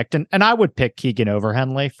get picked. And I would pick Keegan over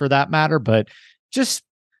Henley for that matter, but just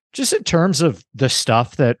in terms of the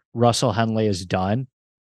stuff that Russell Henley has done,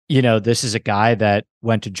 this is a guy that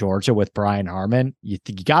went to Georgia with Brian Harmon. You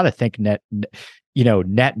got to think net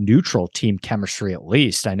neutral team chemistry at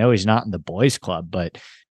least. I know he's not in the boys club, but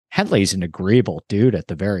Henley's an agreeable dude at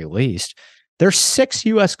the very least. There's 6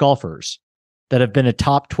 U.S. golfers that have been a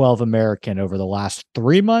top 12 American over the last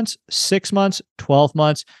 3 months, 6 months, 12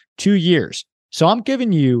 months, 2 years. So I'm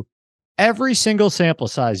giving you every single sample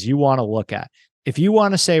size you want to look at. If you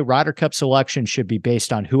want to say Ryder Cup selection should be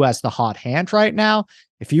based on who has the hot hand right now,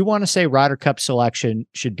 if you want to say Ryder Cup selection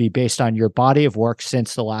should be based on your body of work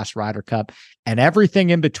since the last Ryder Cup and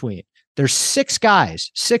everything in between, there's 6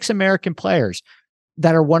 guys, 6 American players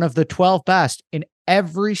that are one of the 12 best in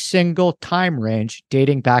every single time range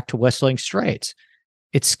dating back to Whistling Straits.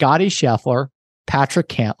 It's Scotty Scheffler, Patrick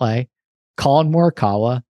Cantlay, Colin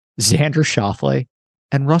Morikawa, Xander Schauffele,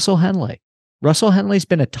 and Russell Henley. Russell Henley's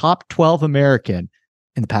been a top 12 American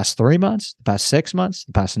in the past 3 months, the past 6 months,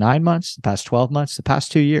 the past 9 months, the past 12 months, the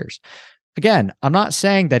past 2 years. Again, I'm not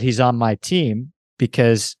saying that he's on my team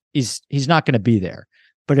because he's not going to be there.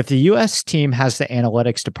 But if the U.S. team has the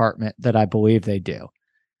analytics department that I believe they do,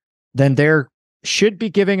 then there should be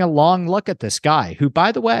giving a long look at this guy who,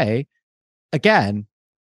 by the way, again,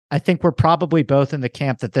 I think we're probably both in the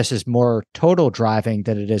camp that this is more total driving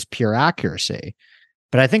than it is pure accuracy.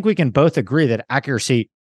 But I think we can both agree that accuracy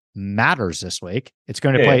matters this week. It's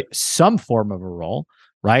going to play some form of a role,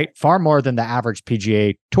 right? Far more than the average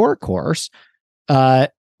PGA Tour course.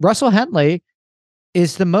 Russell Henley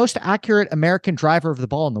is the most accurate American driver of the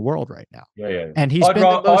ball in the world right now. And he's been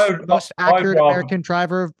the most accurate American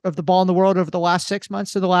driver of the ball in the world over the last 6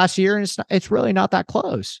 months to the last year. And it's really not that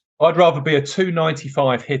close. I'd rather be a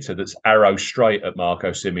 295 hitter that's arrow straight at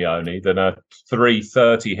Marco Simeone than a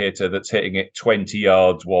 330 hitter that's hitting it 20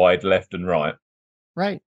 yards wide left and right.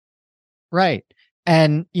 Right.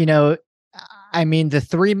 And, I mean, the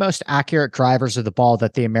 3 most accurate drivers of the ball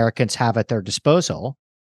that the Americans have at their disposal,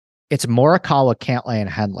 it's Morikawa, Cantlay,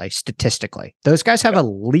 and Henley statistically. Those guys have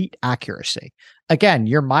elite accuracy. Again,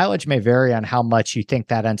 your mileage may vary on how much you think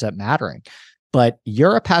that ends up mattering, but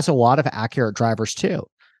Europe has a lot of accurate drivers too.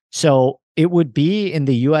 So it would be in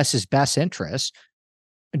the U.S.'s best interest,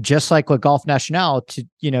 just like Le Golf National,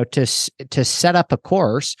 to set up a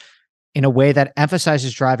course in a way that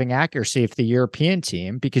emphasizes driving accuracy for the European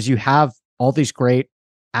team, because you have all these great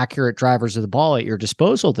accurate drivers of the ball at your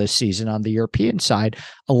disposal this season on the European side,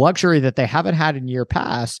 a luxury that they haven't had in year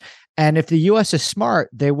past. And if the U.S. is smart,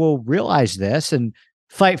 they will realize this and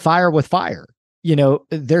fight fire with fire.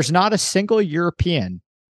 There's not a single European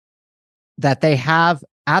that they have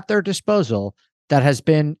at their disposal that has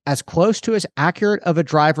been as close to as accurate of a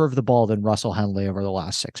driver of the ball than Russell Henley over the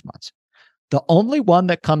last 6 months. The only one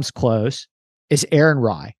that comes close is Aaron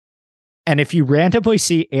Rai. And if you randomly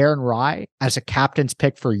see Aaron Rai as a captain's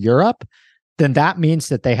pick for Europe, then that means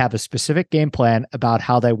that they have a specific game plan about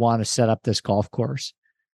how they want to set up this golf course.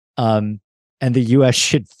 And the U.S.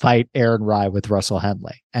 should fight Aaron Rai with Russell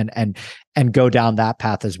Henley and go down that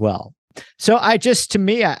path as well. So I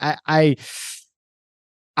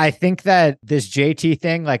think that this JT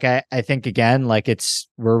thing, I think again,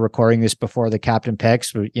 we're recording this before the captain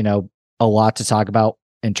picks, a lot to talk about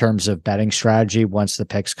in terms of betting strategy once the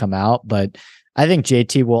picks come out. But I think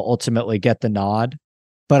JT will ultimately get the nod,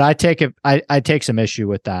 but I take some issue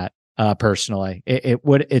with that personally.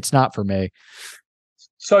 It's not for me.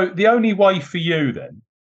 So the only way for you then,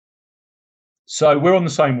 so we're on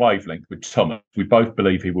the same wavelength with Thomas. We both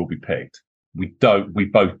believe he will be picked. We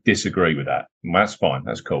both disagree with that. And that's fine.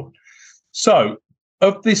 That's cool. So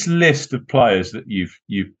of this list of players that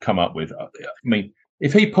you've come up with, I mean,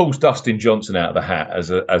 if he pulls Dustin Johnson out of the hat as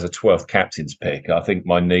a 12th captain's pick, I think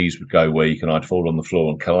my knees would go weak and I'd fall on the floor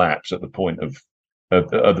and collapse at the point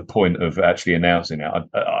of actually announcing it.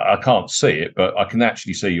 I can't see it, but I can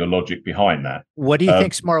actually see your logic behind that. What do you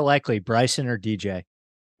think's more likely, Bryson or DJ?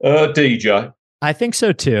 DJ. I think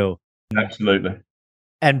so too. Absolutely.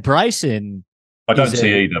 And Bryson, I don't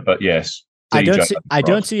see either, but yes, DJ, I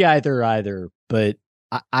don't see either. But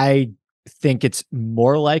I think it's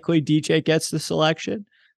more likely DJ gets the selection.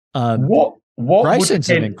 What Bryson's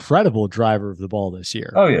an incredible driver of the ball this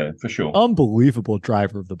year. Oh yeah, for sure. Unbelievable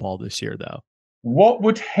driver of the ball this year, though. What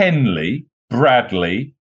would Henley,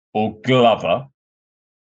 Bradley, or Glover?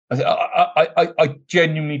 I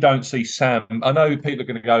genuinely don't see Sam. I know people are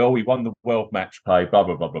going to go, oh, he won the world match play, blah,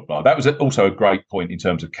 blah, blah, blah, blah. That was also a great point in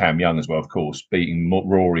terms of Cam Young as well, of course, beating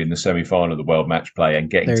Rory in the semi-final of the world match play and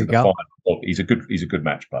getting to the final. He's a good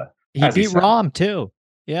match player. He beat Rahm too.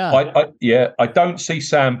 Yeah. I don't see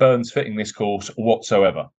Sam Burns fitting this course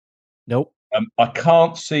whatsoever. Nope. I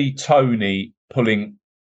can't see Tony pulling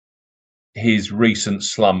his recent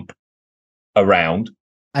slump around.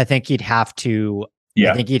 I think he'd have to.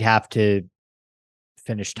 Yeah. I think he'd have to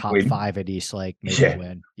finish top 5 at East Lake, maybe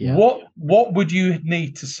win. Yeah. What would you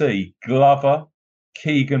need to see Glover,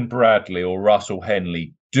 Keegan Bradley, or Russell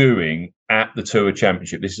Henley doing at the Tour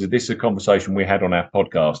Championship? This is a conversation we had on our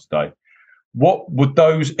podcast today. What would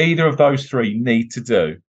either of those three need to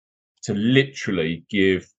do to literally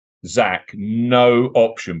give Zach no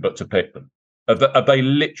option but to pick them? Have they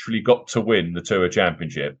literally got to win the Tour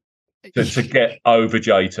Championship to get over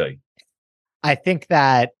JT? I think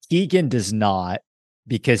that Keegan does not,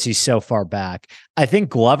 because he's so far back. I think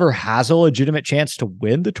Glover has a legitimate chance to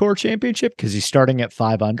win the Tour Championship because he's starting at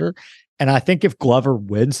 5 under. And I think if Glover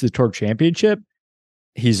wins the Tour Championship,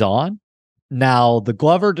 he's on. Now, the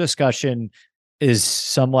Glover discussion is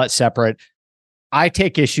somewhat separate. I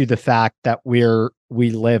take issue the fact that we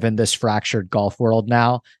live in this fractured golf world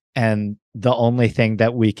now, and the only thing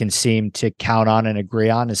that we can seem to count on and agree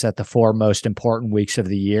on is that the 4 most important weeks of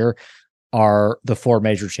the year are the 4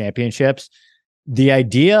 major championships. The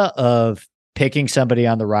idea of picking somebody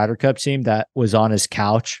on the Ryder Cup team that was on his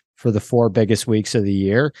couch for the 4 biggest weeks of the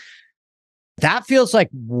year, that feels like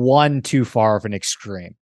one too far of an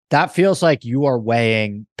extreme. That feels like you are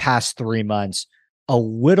weighing past 3 months a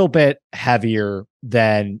little bit heavier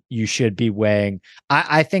than you should be weighing.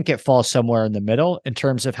 I think it falls somewhere in the middle in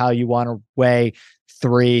terms of how you want to weigh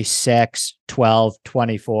 3, 6, 12,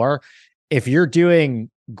 24. If you're doing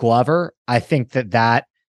Glover, I think that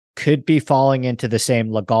could be falling into the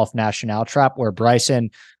same Le Golf National trap where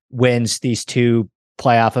Bryson wins these 2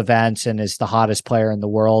 playoff events and is the hottest player in the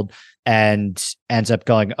world and ends up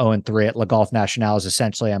going 0-3 at Le Golf National is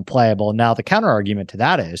essentially unplayable. Now, the counter argument to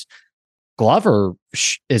that is Glover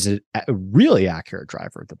is a really accurate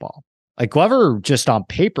driver of the ball. Like Glover, just on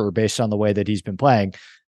paper, based on the way that he's been playing,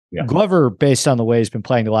 Glover, based on the way he's been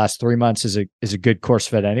playing the last 3 months, is a good course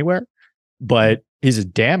fit anywhere. But he's a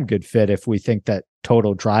damn good fit if we think that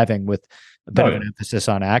total driving with a bit of an emphasis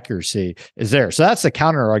on accuracy is there. So that's the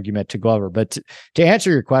counter argument to Glover. But to answer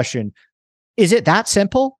your question, is it that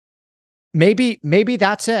simple? Maybe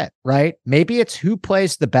that's it, right? Maybe it's who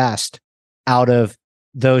plays the best out of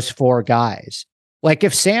those 4 guys. Like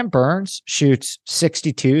if Sam Burns shoots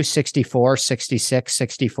 62, 64, 66,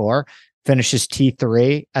 64, finishes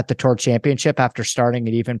T3 at the Tour Championship after starting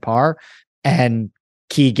at even par, and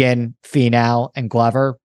Keegan, Finau, and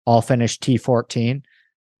Glover all finished T14.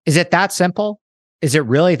 Is it that simple? Is it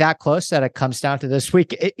really that close that it comes down to this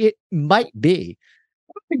week? It might be.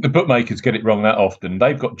 I think the bookmakers get it wrong that often.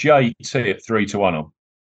 They've got JT at 3-1 on.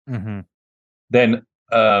 Mm-hmm. Then,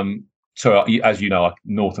 so as you know,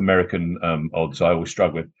 North American odds I always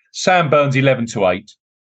struggle with. Sam Burns 11-8,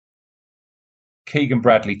 Keegan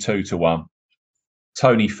Bradley 2-1,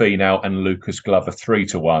 Tony Finau and Lucas Glover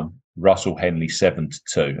 3-1, Russell Henley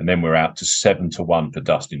 7-2, and then we're out to 7-1 for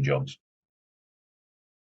Dustin Johnson.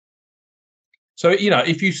 So,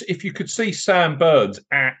 if you could see Sam Burns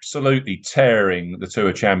absolutely tearing the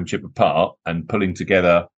Tour Championship apart and pulling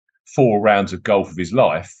together 4 rounds of golf of his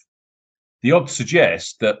life, the odds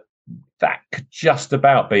suggest that could just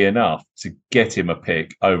about be enough to get him a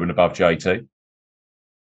pick over and above JT.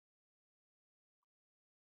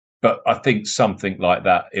 But I think something like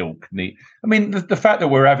that ilk need. I mean, the fact that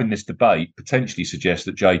we're having this debate potentially suggests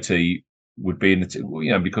that JT would be in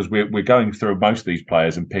the, because we're going through most of these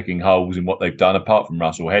players and picking holes in what they've done, apart from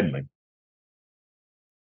Russell Henley.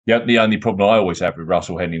 Yeah, the only problem I always have with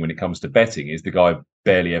Russell Henley when it comes to betting is the guy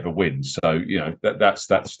barely ever wins. So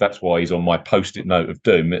that's why he's on my post-it note of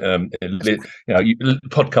doom.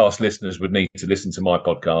 Podcast listeners would need to listen to my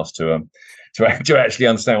podcast to actually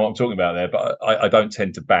understand what I'm talking about there. But I don't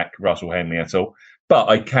tend to back Russell Henley at all. But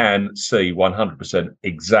I can see 100%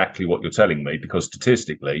 exactly what you're telling me, because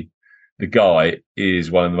statistically, the guy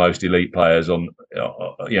is one of the most elite players on,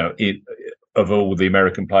 of all the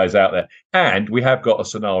American players out there. And we have got a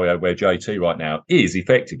scenario where JT right now is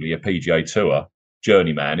effectively a PGA Tour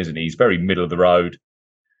journeyman, isn't he? He's very middle of the road.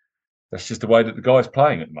 That's just the way that the guy's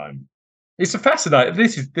playing at the moment. It's a fascinating.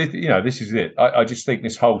 This is it. I just think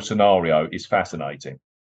this whole scenario is fascinating.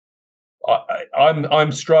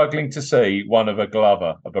 I'm struggling to see one of a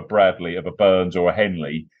Glover, of a Bradley, of a Burns, or a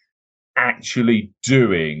Henley actually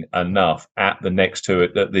doing enough at the next tour,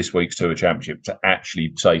 at this week's Tour Championship, to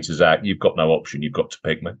actually say to Zach, "You've got no option. You've got to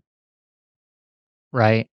pick me."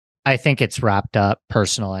 Right. I think it's wrapped up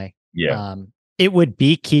personally. Yeah. It would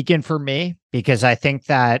be Keegan for me, because I think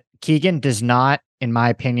that Keegan does not, in my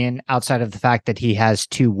opinion, outside of the fact that he has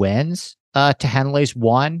 2 wins to Henley's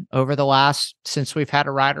 1 over the last, since we've had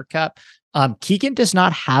a Ryder Cup. Keegan does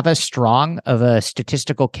not have as strong of a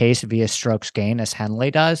statistical case via strokes gain as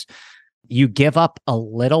Henley does. You give up a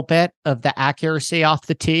little bit of the accuracy off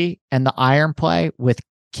the tee and the iron play with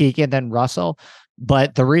Keegan and Russell.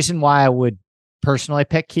 But the reason why I would personally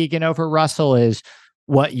pick Keegan over Russell is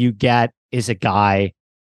what you get is a guy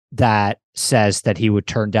that says that he would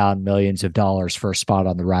turn down millions of dollars for a spot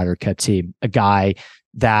on the Ryder Cup team. A guy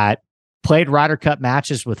that played Ryder Cup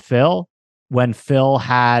matches with Phil when Phil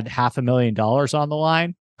had $500,000 on the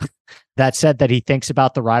line, that said that he thinks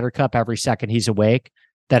about the Ryder Cup every second he's awake,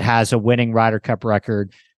 that has a winning Ryder Cup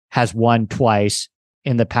record, has won twice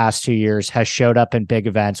in the past 2 years, has showed up in big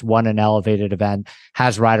events, won an elevated event,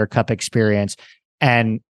 has Ryder Cup experience,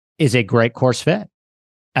 and is a great course fit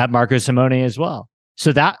at Marco Simone as well.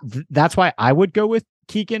 So that's why I would go with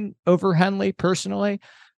Keegan over Henley personally.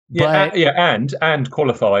 And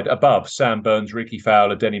qualified above Sam Burns, Ricky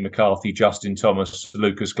Fowler, Denny McCarthy, Justin Thomas,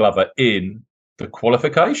 Lucas Glover in the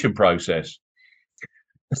qualification process.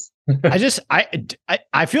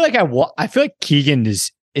 I feel like I feel like Keegan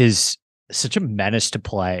is such a menace to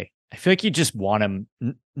play. I feel like you just want him.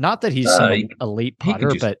 Not that he's some elite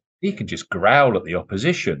putter, but he can just growl at the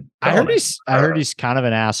opposition. I heard he's kind of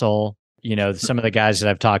an asshole. You know, some of the guys that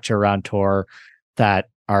I've talked to around tour that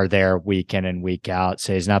are there week in and week out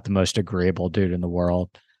say he's not the most agreeable dude in the world.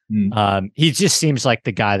 He just seems like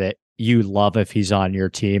the guy that you love if he's on your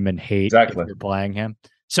team and hate if you're playing him.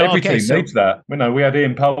 So every team needs that. You know, we had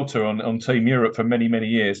Ian Poulter on Team Europe for many, many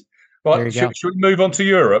years. Right, should we move on to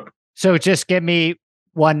Europe? So just give me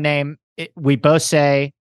one name. We both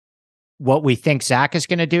say what we think Zach is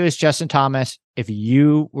going to do is Justin Thomas. If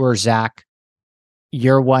you were Zach,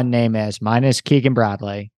 your one name is. Mine is Keegan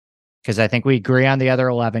Bradley, because I think we agree on the other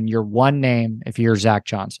 11. Your one name, if you're Zach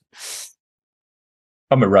Johnson.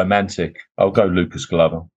 I'm a romantic. I'll go Lucas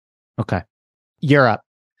Glover. Okay. Europe.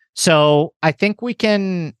 So I think we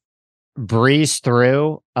can breeze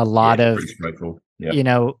through a lot of, you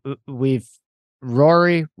know, we've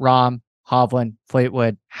Rory, Rahm, Hovland,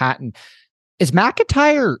 Fleetwood, Hatton. Is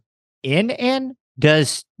McIntyre in?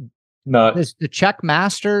 Does the Czech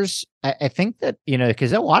Masters? I think that, you know,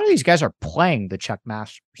 because a lot of these guys are playing the Czech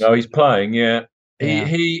Masters. No, he's playing. Yeah.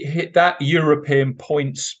 He hit that European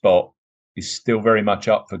point spot is still very much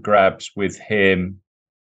up for grabs with him,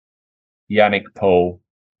 Yannick Paul,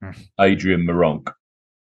 Adrian Meronk.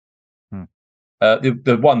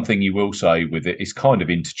 The one thing you will say with it is kind of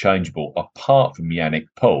interchangeable, apart from Yannick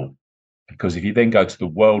Paul, because if you then go to the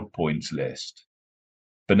world points list,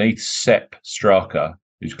 beneath Sepp Straka,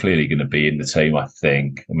 who's clearly going to be in the team, I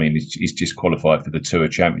think. I mean, he's just qualified for the Tour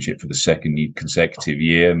Championship for the second consecutive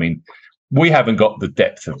year. I mean, we haven't got the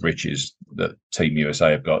depth of riches that Team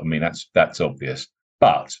USA have got. I mean, that's obvious.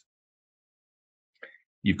 But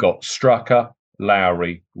you've got Straka,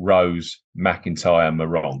 Lowry, Rose, McIntyre,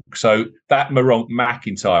 Meronk. So that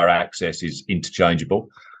Meronk-McIntyre access is interchangeable.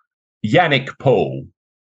 Yannick Paul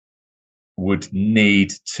would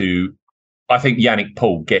need to... I think Yannick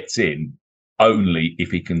Paul gets in only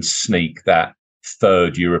if he can sneak that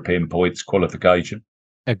third European points qualification.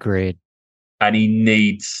 Agreed. And he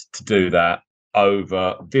needs to do that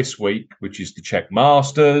over this week, which is the Czech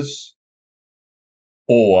Masters,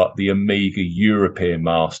 or the Amiga European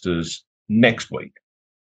Masters next week.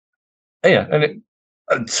 Yeah,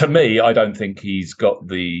 and to me, I don't think he's got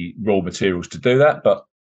the raw materials to do that, but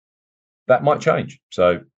that might change.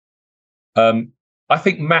 So I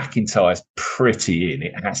think McIntyre's pretty in,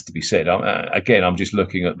 it has to be said. I'm just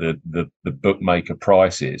looking at the bookmaker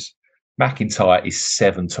prices. McIntyre is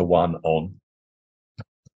 7-1 on.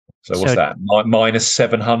 So what's that? Minus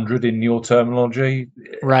 700 in your terminology?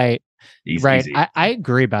 Right. Easy. I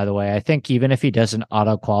agree, by the way. I think even if he doesn't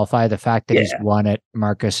auto-qualify, the fact that he's won at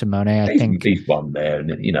Marco Simone, I think... He's won there.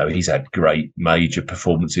 And, you know, he's had great major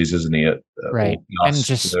performances, hasn't he? Right. And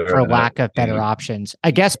just for lack of better options.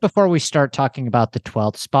 I guess before we start talking about the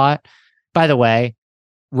 12th spot, by the way,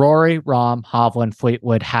 Rory, Rahm, Hovland,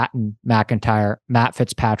 Fleetwood, Hatton, McIntyre, Matt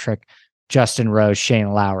Fitzpatrick, Justin Rose,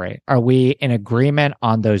 Shane Lowry. Are we in agreement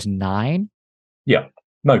on those 9? Yeah,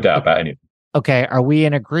 no doubt about any of them. Okay, are we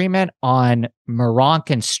in agreement on Meronk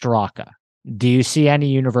and Straka? Do you see any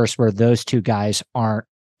universe where those two guys aren't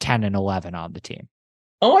 10 and 11 on the team?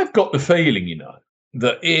 I've got the feeling, you know,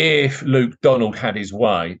 that if Luke Donald had his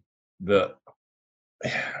way, that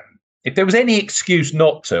if there was any excuse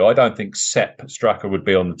not to, I don't think Sepp Straka would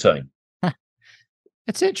be on the team.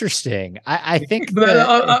 It's interesting. I think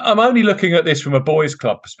I'm only looking at this from a boys'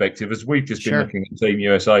 club perspective, as we've just been looking at Team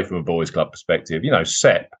USA from a boys' club perspective. You know,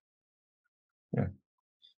 Sepp. Yeah.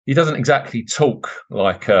 He doesn't exactly talk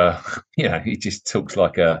like he just talks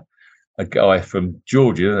like a guy from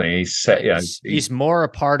Georgia, doesn't he? He's more a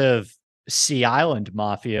part of Sea Island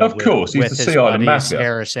Mafia. Of course, he's the Sea Island Mafia.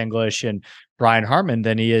 Harris English and Brian Harmon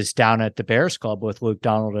than he is down at the Bears Club with Luke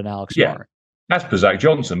Donald and Alex Moore. That's for Zach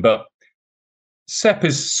Johnson. But Sepp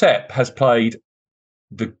has played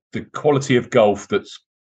the quality of golf that's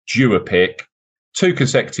due a pick, 2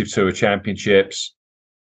 consecutive Tour Championships.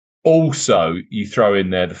 Also, you throw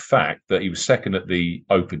in there the fact that he was second at the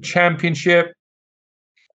Open Championship.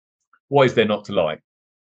 What is there not to like?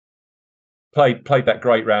 played that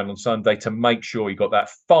great round on Sunday to make sure he got that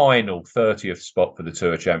final 30th spot for the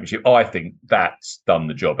Tour Championship. I think that's done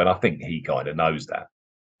the job, and I think he kind of knows that.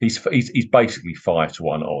 He's basically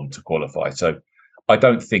 5-1 on to qualify, so I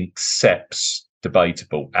don't think Sepp's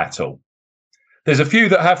debatable at all. There's a few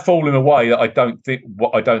that have fallen away that I don't think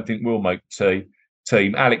will make the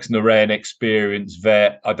team. Alex Noren, experienced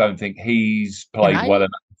vet. I don't think he's played well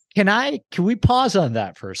enough. Can we pause on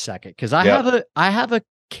that for a second? Because I have a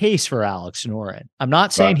case for Alex Noren. I'm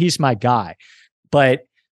not saying he's my guy, but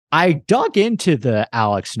I dug into the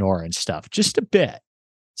Alex Noren stuff just a bit.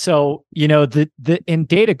 So, in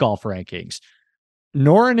data golf rankings,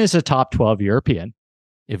 Noren is a top 12 European.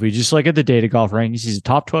 If we just look at the data golf rankings, he's a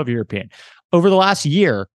top 12 European. Over the last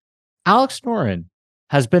year, Alex Noren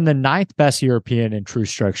has been the 9th best European in true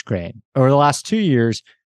strokes gained. Over the last 2 years,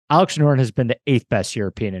 Alex Noren has been the 8th best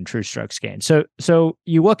European in true strokes gained. So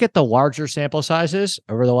you look at the larger sample sizes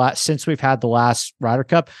since we've had the last Ryder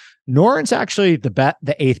Cup, Noren's actually the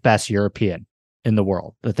 8th best European in the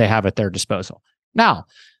world that they have at their disposal. Now,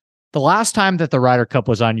 the last time that the Ryder Cup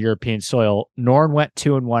was on European soil, Noren went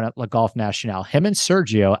 2-1 at Le Golf National. Him and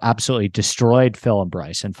Sergio absolutely destroyed Phil and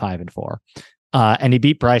Bryson 5-4. And he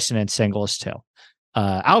beat Bryson in singles too.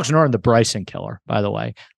 Alex Noren, the Bryson killer, by the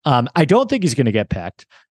way. I don't think he's going to get picked,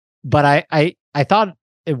 but I thought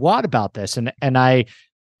a lot about this, and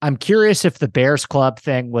I'm curious if the Bears Club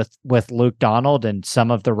thing with Luke Donald and some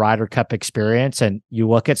of the Ryder Cup experience, and you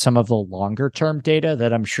look at some of the longer term data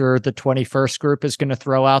that I'm sure the 21st group is going to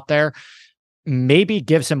throw out there, maybe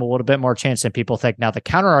gives him a little bit more chance than people think. Now, the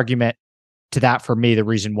counter argument to that for me, the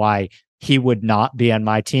reason why he would not be on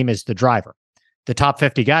my team is the driver. The top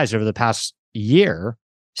 50 guys over the past year,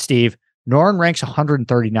 Steve, Noren ranks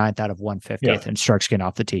 139th out of 150th in strokes gained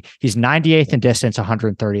off the tee. He's 98th in distance,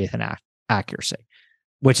 130th in accuracy,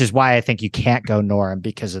 which is why I think you can't go Noren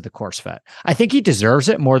because of the course fit. I think he deserves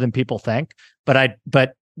it more than people think,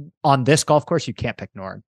 but on this golf course, you can't pick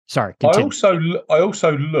Noren. Sorry. Continue. I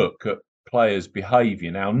also look at players'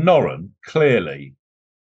 behaviour. Now, Noren clearly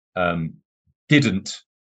didn't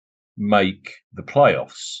make the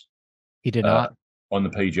playoffs. He did not. On the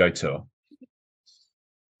PGA Tour.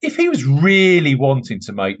 If he was really wanting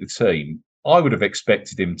to make the team, I would have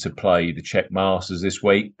expected him to play the Czech Masters this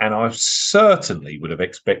week, and I certainly would have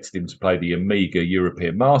expected him to play the Amiga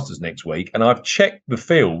European Masters next week. And I've checked the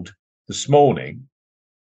field this morning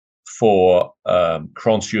for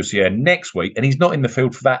Crans-sur-Sierre next week, and he's not in the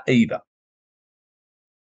field for that either.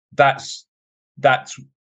 That's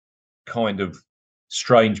kind of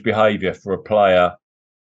strange behaviour for a player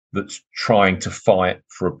that's trying to fight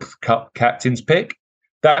for a captain's pick.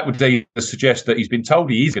 That would either suggest that he's been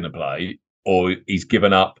told he is going to play, or he's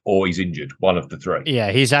given up, or he's injured. One of the three.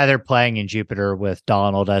 Yeah, he's either playing in Jupiter with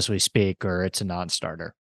Donald as we speak, or it's a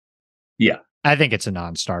non-starter. Yeah, I think it's a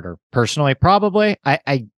non-starter personally. Probably.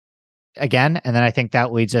 I again, and then I think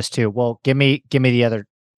that leads us to, well, give me the other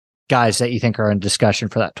guys that you think are in discussion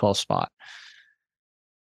for that 12th spot.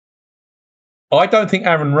 I don't think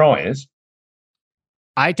Aaron Rai is.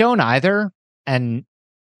 I don't either, and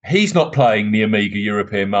he's not playing the Amiga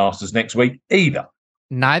European Masters next week either.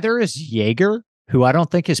 Neither is Jaeger, who I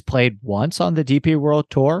don't think has played once on the DP World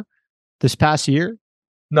Tour this past year.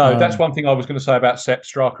 No, that's one thing I was going to say about Sepp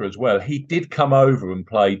Straka as well. He did come over and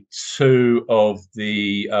play 2 of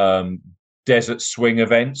the Desert Swing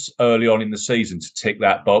events early on in the season to tick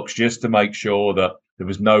that box, just to make sure that there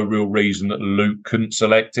was no real reason that Luke couldn't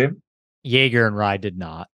select him. Jaeger and Ryder did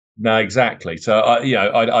not. No, exactly. So,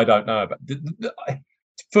 I don't know.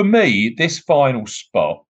 For me, this final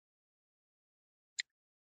spot,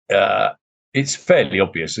 it's fairly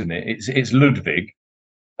obvious, isn't it? It's Ludwig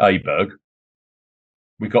Aberg.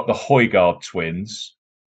 We've got the Højgaard twins.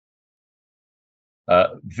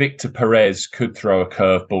 Victor Perez could throw a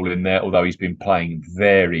curveball in there, although he's been playing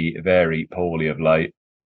very, very poorly of late.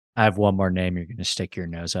 I have one more name you're going to stick your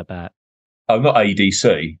nose up at. Oh, not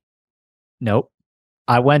ADC. Nope.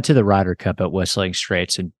 I went to the Ryder Cup at Whistling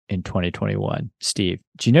Straits in 2021. Steve,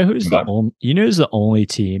 do you know who's the only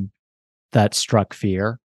team that struck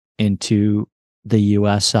fear into the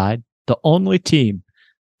U.S. side? The only team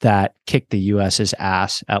that kicked the U.S.'s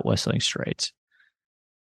ass at Whistling Straits.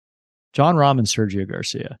 Jon Rahm and Sergio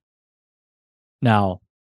Garcia. Now,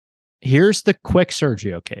 here's the quick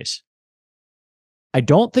Sergio case. I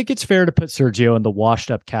don't think it's fair to put Sergio in the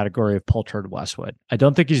washed up category of Poulter and Westwood. I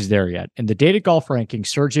don't think he's there yet. In the data golf ranking,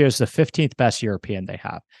 Sergio is the 15th best European they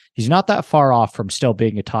have. He's not that far off from still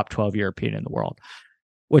being a top 12 European in the world,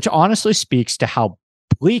 which honestly speaks to how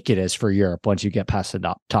bleak it is for Europe once you get past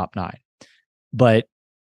the top 9. But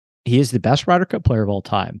he is the best Ryder Cup player of all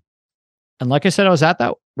time. And like I said, I was at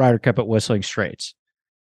Ryder Cup at Whistling Straits.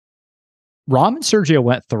 Rahm and Sergio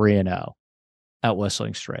went 3-0 at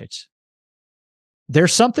Whistling Straits.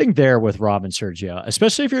 There's something there with Rahm and Sergio,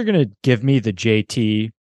 especially if you're going to give me the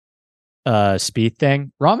JT Spieth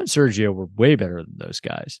thing. Rahm and Sergio were way better than those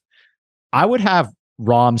guys. I would have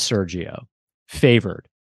Rahm Sergio favored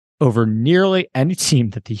over nearly any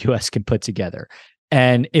team that the U.S. can put together.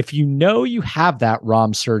 And if you know you have that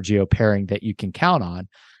Rahm Sergio pairing that you can count on,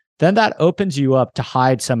 then that opens you up to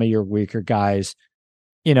hide some of your weaker guys,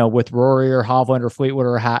 with Rory or Hovland or Fleetwood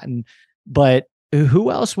or Hatton. But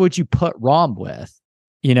who else would you put Rahm with?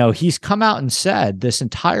 He's come out and said this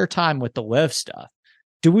entire time with the LIV stuff.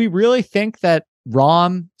 Do we really think that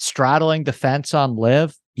Rahm straddling the fence on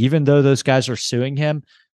LIV, even though those guys are suing him,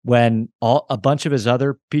 when a bunch of his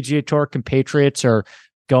other PGA Tour compatriots are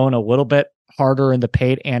going a little bit harder in the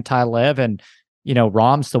paid anti-LIV, and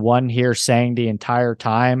Rahm's the one here saying the entire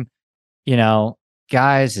time,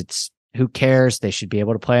 guys, it's who cares? They should be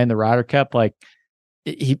able to play in the Ryder Cup. Like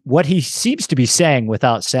what he seems to be saying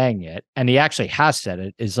without saying it, and he actually has said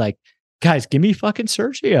it, is like, guys, give me fucking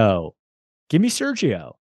Sergio. Give me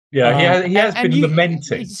Sergio. Yeah, he has been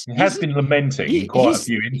lamenting. He has been lamenting in quite a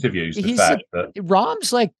few interviews the fact that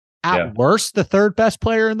Rahm's like at worst the third best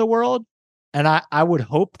player in the world. And I would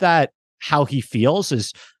hope that how he feels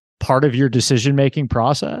is part of your decision-making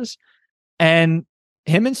process. And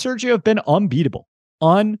him and Sergio have been unbeatable.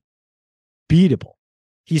 Unbeatable.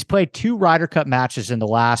 He's played 2 Ryder Cup matches in the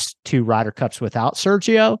last 2 Ryder Cups without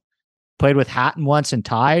Sergio. Played with Hatton once and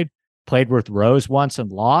tied. Played with Rose once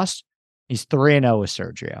and lost. He's 3-0 with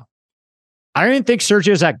Sergio. I don't even think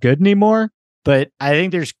Sergio's that good anymore, but I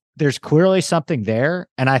think there's clearly something there.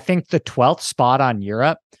 And I think the 12th spot on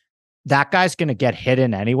Europe, that guy's going to get hit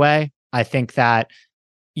in anyway. I think that,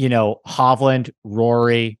 Hovland,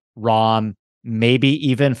 Rory, Rahm, maybe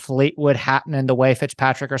even Fleetwood, Hatton, and the way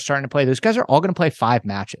Fitzpatrick are starting to play, those guys are all going to play 5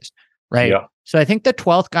 matches, right? Yeah. So I think the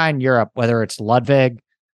 12th guy in Europe, whether it's Ludwig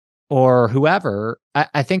or whoever,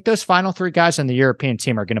 I think those final 3 guys on the European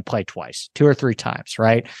team are going to play twice, 2 or 3 times,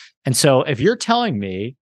 right? And so if you're telling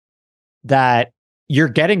me that you're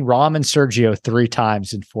getting Rahm and Sergio 3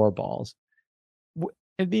 times in 4 balls,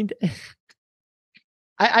 I mean,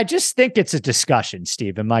 I just think it's a discussion,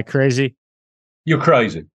 Steve. Am I crazy? You're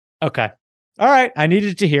crazy. Okay. All right. I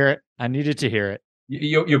needed to hear it.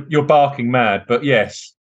 You're barking mad, but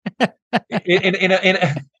yes.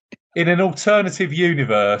 In an alternative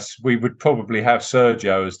universe, we would probably have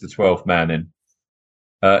Sergio as the 12th man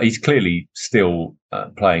in. He's clearly still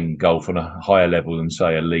playing golf on a higher level than,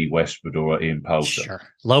 say, a Lee Westwood or a Ian Poulter. Sure.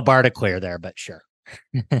 Low bar to clear there, but sure.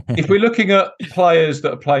 If we're looking at players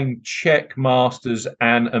that are playing Czech Masters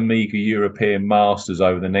and Amiga European Masters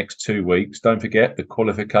over the next 2 weeks, don't forget the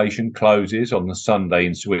qualification closes on the Sunday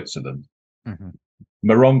in Switzerland. Mm-hmm.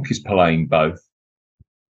 Meronk is playing both.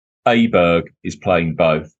 Aberg is playing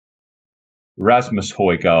both. Rasmus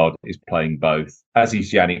Højgaard is playing both, as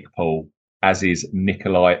is Yannick Paul, as is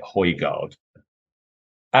Nikolai Højgaard,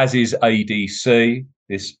 as is ADC,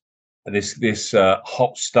 this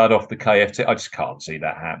hot stud off the KFT. I just can't see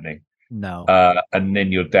that happening. No. And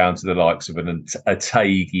then you're down to the likes of an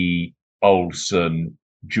Ategi, Olsen,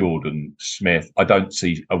 Jordan Smith. I don't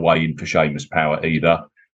see a way in for Seamus Power either.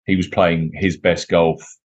 He was playing his best golf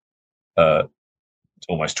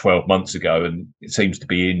almost 12 months ago, and it seems to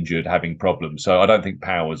be injured, having problems. So I don't think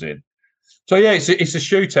Power's in. So yeah, it's a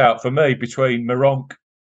shootout for me between Meronk,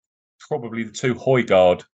 probably the 2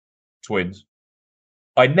 Højgaard twins.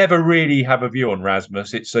 I never really have a view on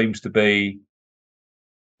Rasmus. It seems to be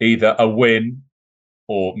either a win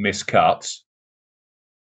or miscuts.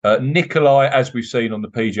 Nikolai, as we've seen on the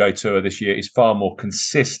PGA Tour this year, is far more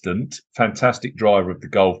consistent. Fantastic driver of the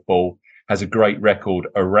golf ball. Has a great record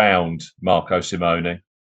around Marco Simone.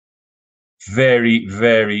 Very,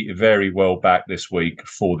 very, very well back this week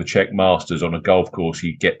for the Czech Masters on a golf course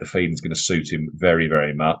you get the feeling is going to suit him very,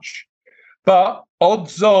 very much. But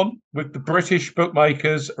odds on with the British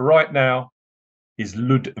bookmakers right now is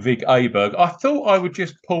Ludwig Aberg. I thought I would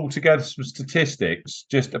just pull together some statistics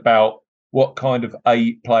just about what kind of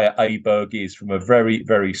a player Aberg is from a very,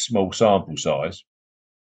 very small sample size.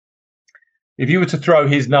 If you were to throw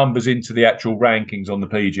his numbers into the actual rankings on the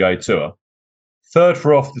PGA Tour, 3rd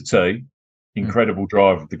for off the tee, incredible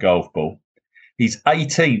drive of the golf ball. He's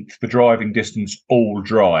 18th for driving distance all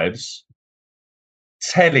drives.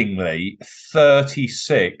 Tellingly,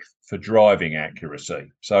 36th for driving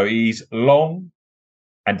accuracy. So he's long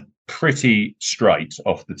and pretty straight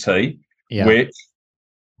off the tee, which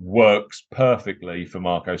works perfectly for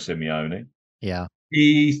Marco Simeone. Yeah.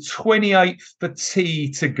 He's 28th for tee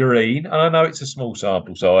to green. And I know it's a small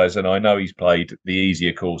sample size, and I know he's played the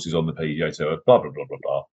easier courses on the PGA Tour, blah, blah, blah, blah,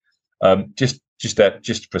 blah. Just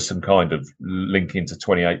for some kind of link into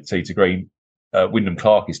 28th tee to green, Wyndham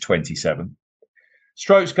Clark is 27.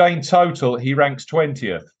 Strokes gained total, he ranks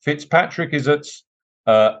 20th. Fitzpatrick is at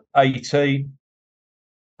 18.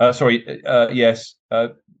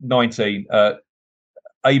 19.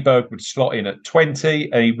 Aberg would slot in at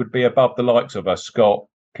 20, and he would be above the likes of Scott,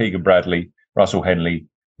 Keegan Bradley, Russell Henley,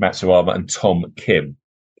 Matsuyama, and Tom Kim.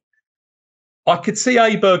 I could see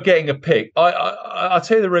Aberg getting a pick. I'll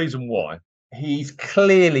tell you the reason why. He's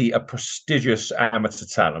clearly a prestigious amateur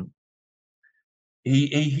talent.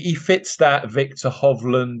 He fits that Victor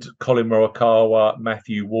Hovland, Colin Morikawa,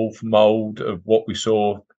 Matthew Wolff mould of what we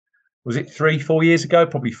saw. Was it 3-4 years ago?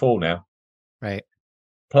 Probably 4 now. Right.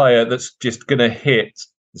 Player that's just going to hit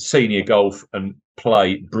senior golf and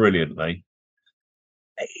play brilliantly.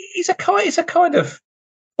 It's a kind of.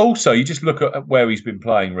 Also, you just look at where he's been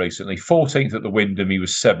playing recently. 14th at the Wyndham, he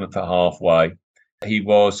was 7th at halfway. He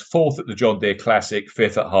was 4th at the John Deere Classic,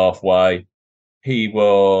 5th at halfway. He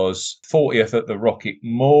was 40th at the Rocket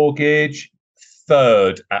Mortgage,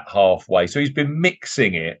 3rd at halfway. So he's been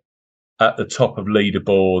mixing it at the top of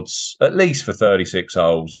leaderboards, at least for 36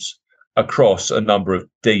 holes, across a number of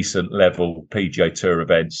decent level PGA Tour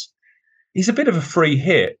events. He's a bit of a free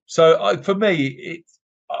hit. So for me,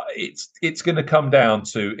 it's going to come down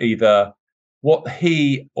to either what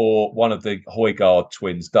he or one of the Højgaard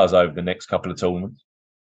twins does over the next couple of tournaments.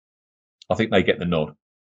 I think they get the nod.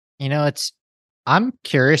 I'm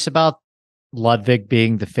curious about Ludwig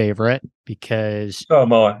being the favorite because so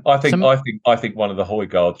am I. I think one of the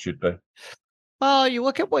Højgaard should be. Well, you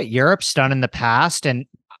look at what Europe's done in the past, and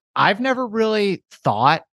I've never really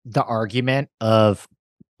thought the argument of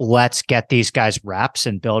let's get these guys reps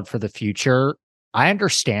and build for the future. I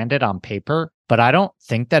understand it on paper, but I don't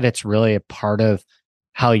think that it's really a part of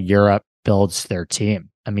how Europe builds their team.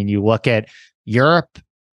 I mean, you look at Europe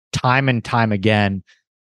time and time again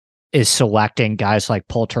is selecting guys like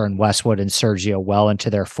Poulter and Westwood and Sergio well into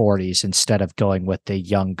their 40s instead of going with the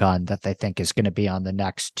young gun that they think is going to be on the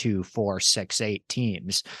next 2, 4, 6, 8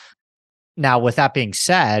 teams. Now, with that being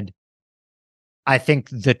said, I think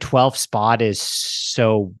the 12th spot is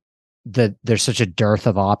there's such a dearth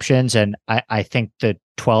of options. And I think the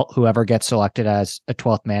 12th, whoever gets selected as a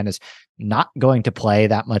 12th man is not going to play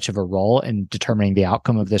that much of a role in determining the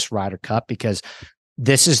outcome of this Ryder Cup because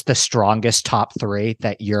this is the strongest top 3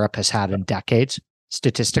 that Europe has had in decades,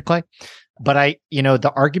 statistically. But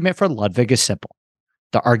the argument for Ludwig is simple.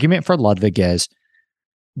 The argument for Ludwig is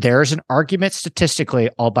there's an argument statistically,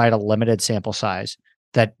 albeit a limited sample size,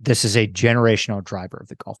 that this is a generational driver of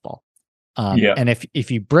the golf ball. And if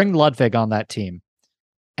you bring Ludwig on that team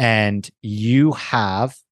and you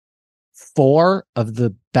have 4 of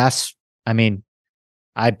the best, I mean,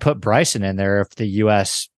 I'd put Bryson in there if the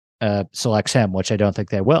U.S. Selects him, which I don't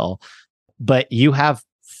think they will, but you have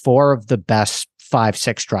 4 of the best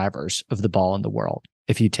 5-6 drivers of the ball in the world.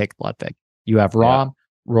 If you take Ludwig, you have Rahm,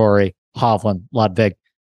 Rory, Hovland, Ludwig,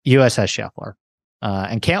 USS Scheffler,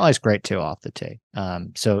 and Cantlay's great too off the tee.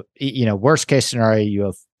 So, worst case scenario, you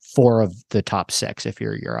have 4 of the top 6 if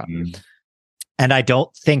you're Europe. And I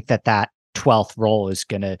don't think that 12th role is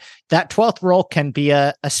that 12th role can be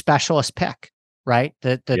a specialist pick. Right.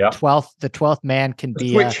 The 12th man can be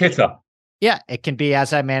a switch hitter. Yeah. It can be,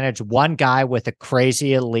 as I manage, one guy with a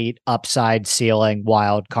crazy elite upside ceiling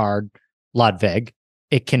wild card, Ludwig.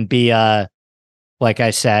 It can be like I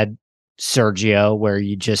said, Sergio, where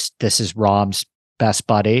this is Rahm's best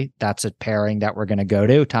buddy. That's a pairing that we're going to go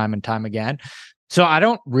to time and time again. So I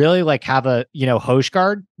don't really have a,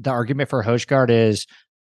 Højgaard. The argument for Højgaard is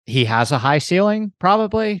he has a high ceiling,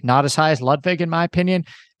 probably not as high as Ludwig, in my opinion.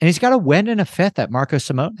 And he's got to win in a 5th at Marco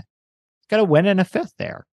Simone. He's got to win in a 5th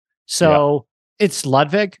there. So it's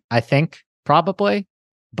Ludwig, I think, probably.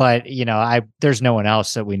 But, there's no one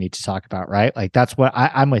else that we need to talk about, right? That's what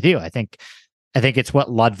I'm with you. I think it's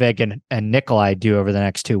what Ludwig and Nikolai do over the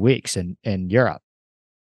next 2 weeks in Europe.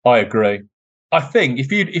 I agree. I think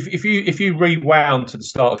if you rewound to the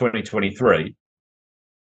start of 2023,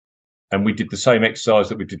 and we did the same exercise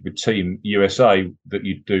that we did with Team USA that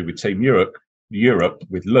you'd do with Team Europe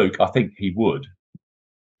with Luke, I think he would,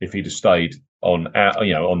 if he'd have stayed on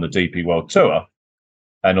the DP World Tour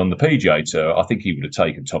and on the PGA Tour. I think he would have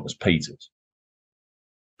taken Thomas Pieters.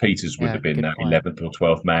 Pieters would have been that 11th or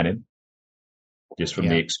 12th man in, just from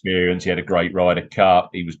the experience. He had a great Ryder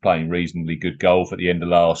Cup. He was playing reasonably good golf at the end of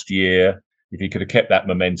last year. If he could have kept that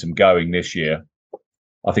momentum going this year,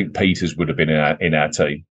 I think Pieters would have been in our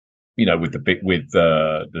team. with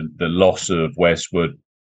the loss of Westwood,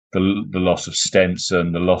 the loss of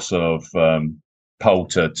Stenson, the loss of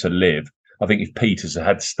Poulter to live. I think if Peters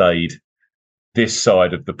had stayed this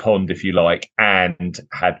side of the pond, if you like, and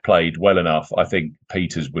had played well enough, I think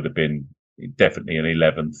Peters would have been definitely an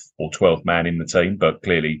 11th or 12th man in the team. But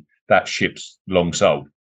clearly that ship's long sailed.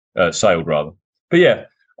 But yeah,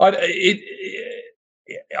 I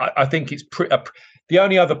think it's the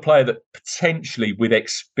only other player that potentially with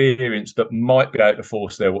experience that might be able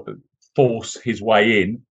to force his way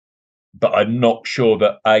in, but I'm not sure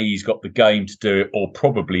that he's got the game to do it, or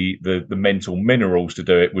probably the mental minerals to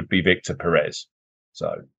do it, would be Victor Perez.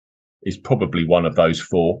 So he's probably one of those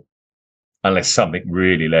four, unless something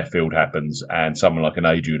really left field happens and someone like an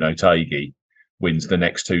Adrian Otaegui wins the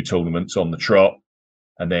next two tournaments on the trot.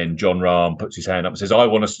 And then John Rahm puts his hand up and says, I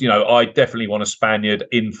definitely want a Spaniard,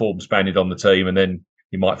 informed Spaniard on the team. And then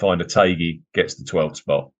you might find Otaegui gets the 12th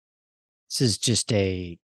spot. This is just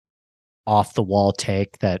a off the wall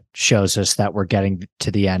take that shows us that we're getting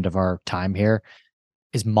to the end of our time here.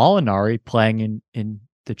 Is Molinari playing in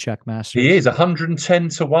the Czech Masters? He is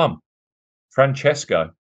 110-1.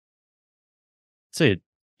 Francesco. So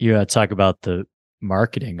you talk about the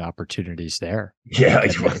marketing opportunities there. Yeah,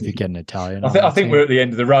 if you get an Italian. I think we're at the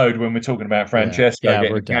end of the road when we're talking about Francesco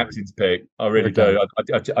getting the captain's pick. I really do.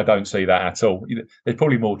 I don't see that at all. There's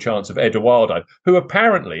probably more chance of Eduardo, who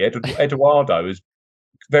apparently Eduardo is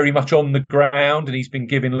very much on the ground, and he's been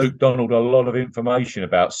giving Luke Donald a lot of information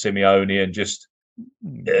about Simeone and just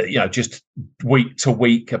week to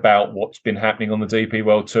week about what's been happening on the DP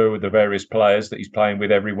World Tour with the various players that he's playing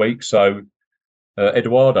with every week. So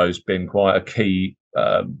Eduardo's been quite a key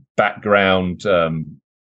background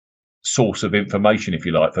source of information, if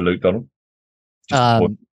you like, for Luke Donald.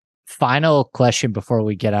 Final question before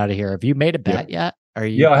we get out of here. Have you made a bet yet? Are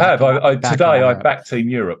you? Yeah, I have. Today I backed Team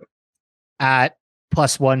Europe at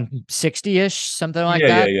plus 160-ish, something like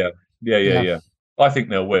that. Yeah. I think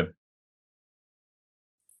they'll win.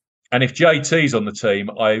 And if JT's on the team,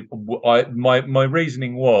 my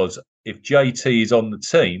reasoning was, if JT is on the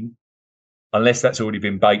team, unless that's already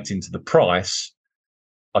been baked into the price,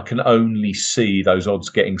 I can only see those odds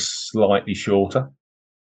getting slightly shorter.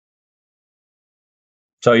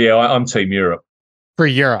 So yeah, I'm Team Europe. For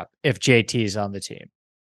Europe, if JT is on the team.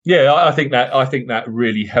 Yeah, I think that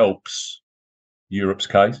really helps Europe's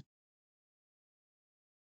case.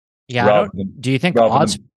 Yeah, do you think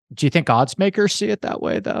odds makers see it that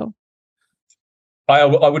way though? I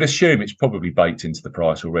would assume it's probably baked into the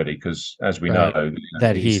price already, because as we know,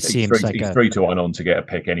 that he's 3-1 on to get a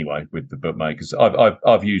pick anyway with the bookmakers.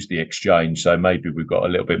 I've used the exchange, so maybe we've got a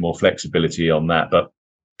little bit more flexibility on that. But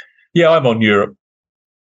yeah, I'm on Europe.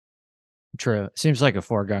 True. Seems like a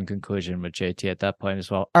foregone conclusion with JT at that point as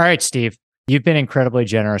well. All right, Steve, you've been incredibly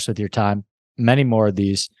generous with your time. Many more of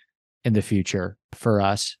these in the future for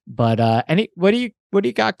us. But what do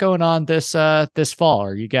you got going on this fall?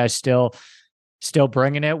 Are you guys still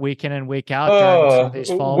bringing it week in and week out during some of these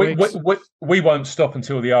fall weeks? We won't stop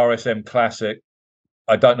until the RSM Classic.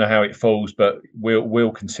 I don't know how it falls, but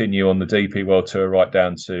we'll continue on the DP World Tour right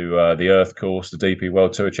down to the Earth Course, the DP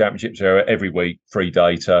World Tour Championships area every week. Free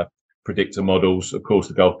data, predictor models, of course,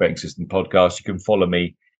 the Golf Betting System podcast. You can follow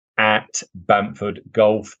me at Bamford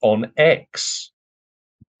Golf on X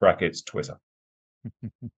 / Twitter.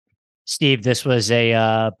 Steve, this was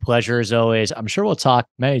a pleasure as always. I'm sure we'll talk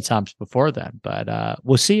many times before then, but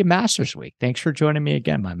we'll see you Masters Week. Thanks for joining me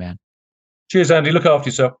again, my man. Cheers, Andy. Look after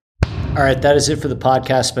yourself. All right, that is it for the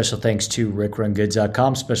podcast. Special thanks to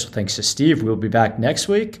RickRunGoods.com. Special thanks to Steve. We'll be back next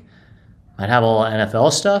week. Might have all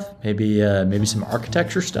NFL stuff, maybe some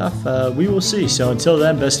architecture stuff. We will see. So until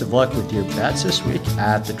then, best of luck with your bets this week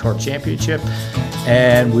at the Tour Championship,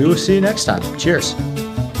 and we will see you next time. Cheers.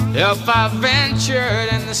 If I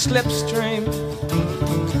ventured in the slipstream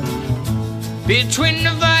between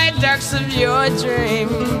the viaducts of your dream,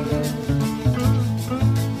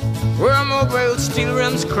 where mobile steel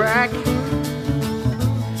rims crack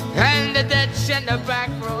and the dead center back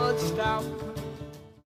road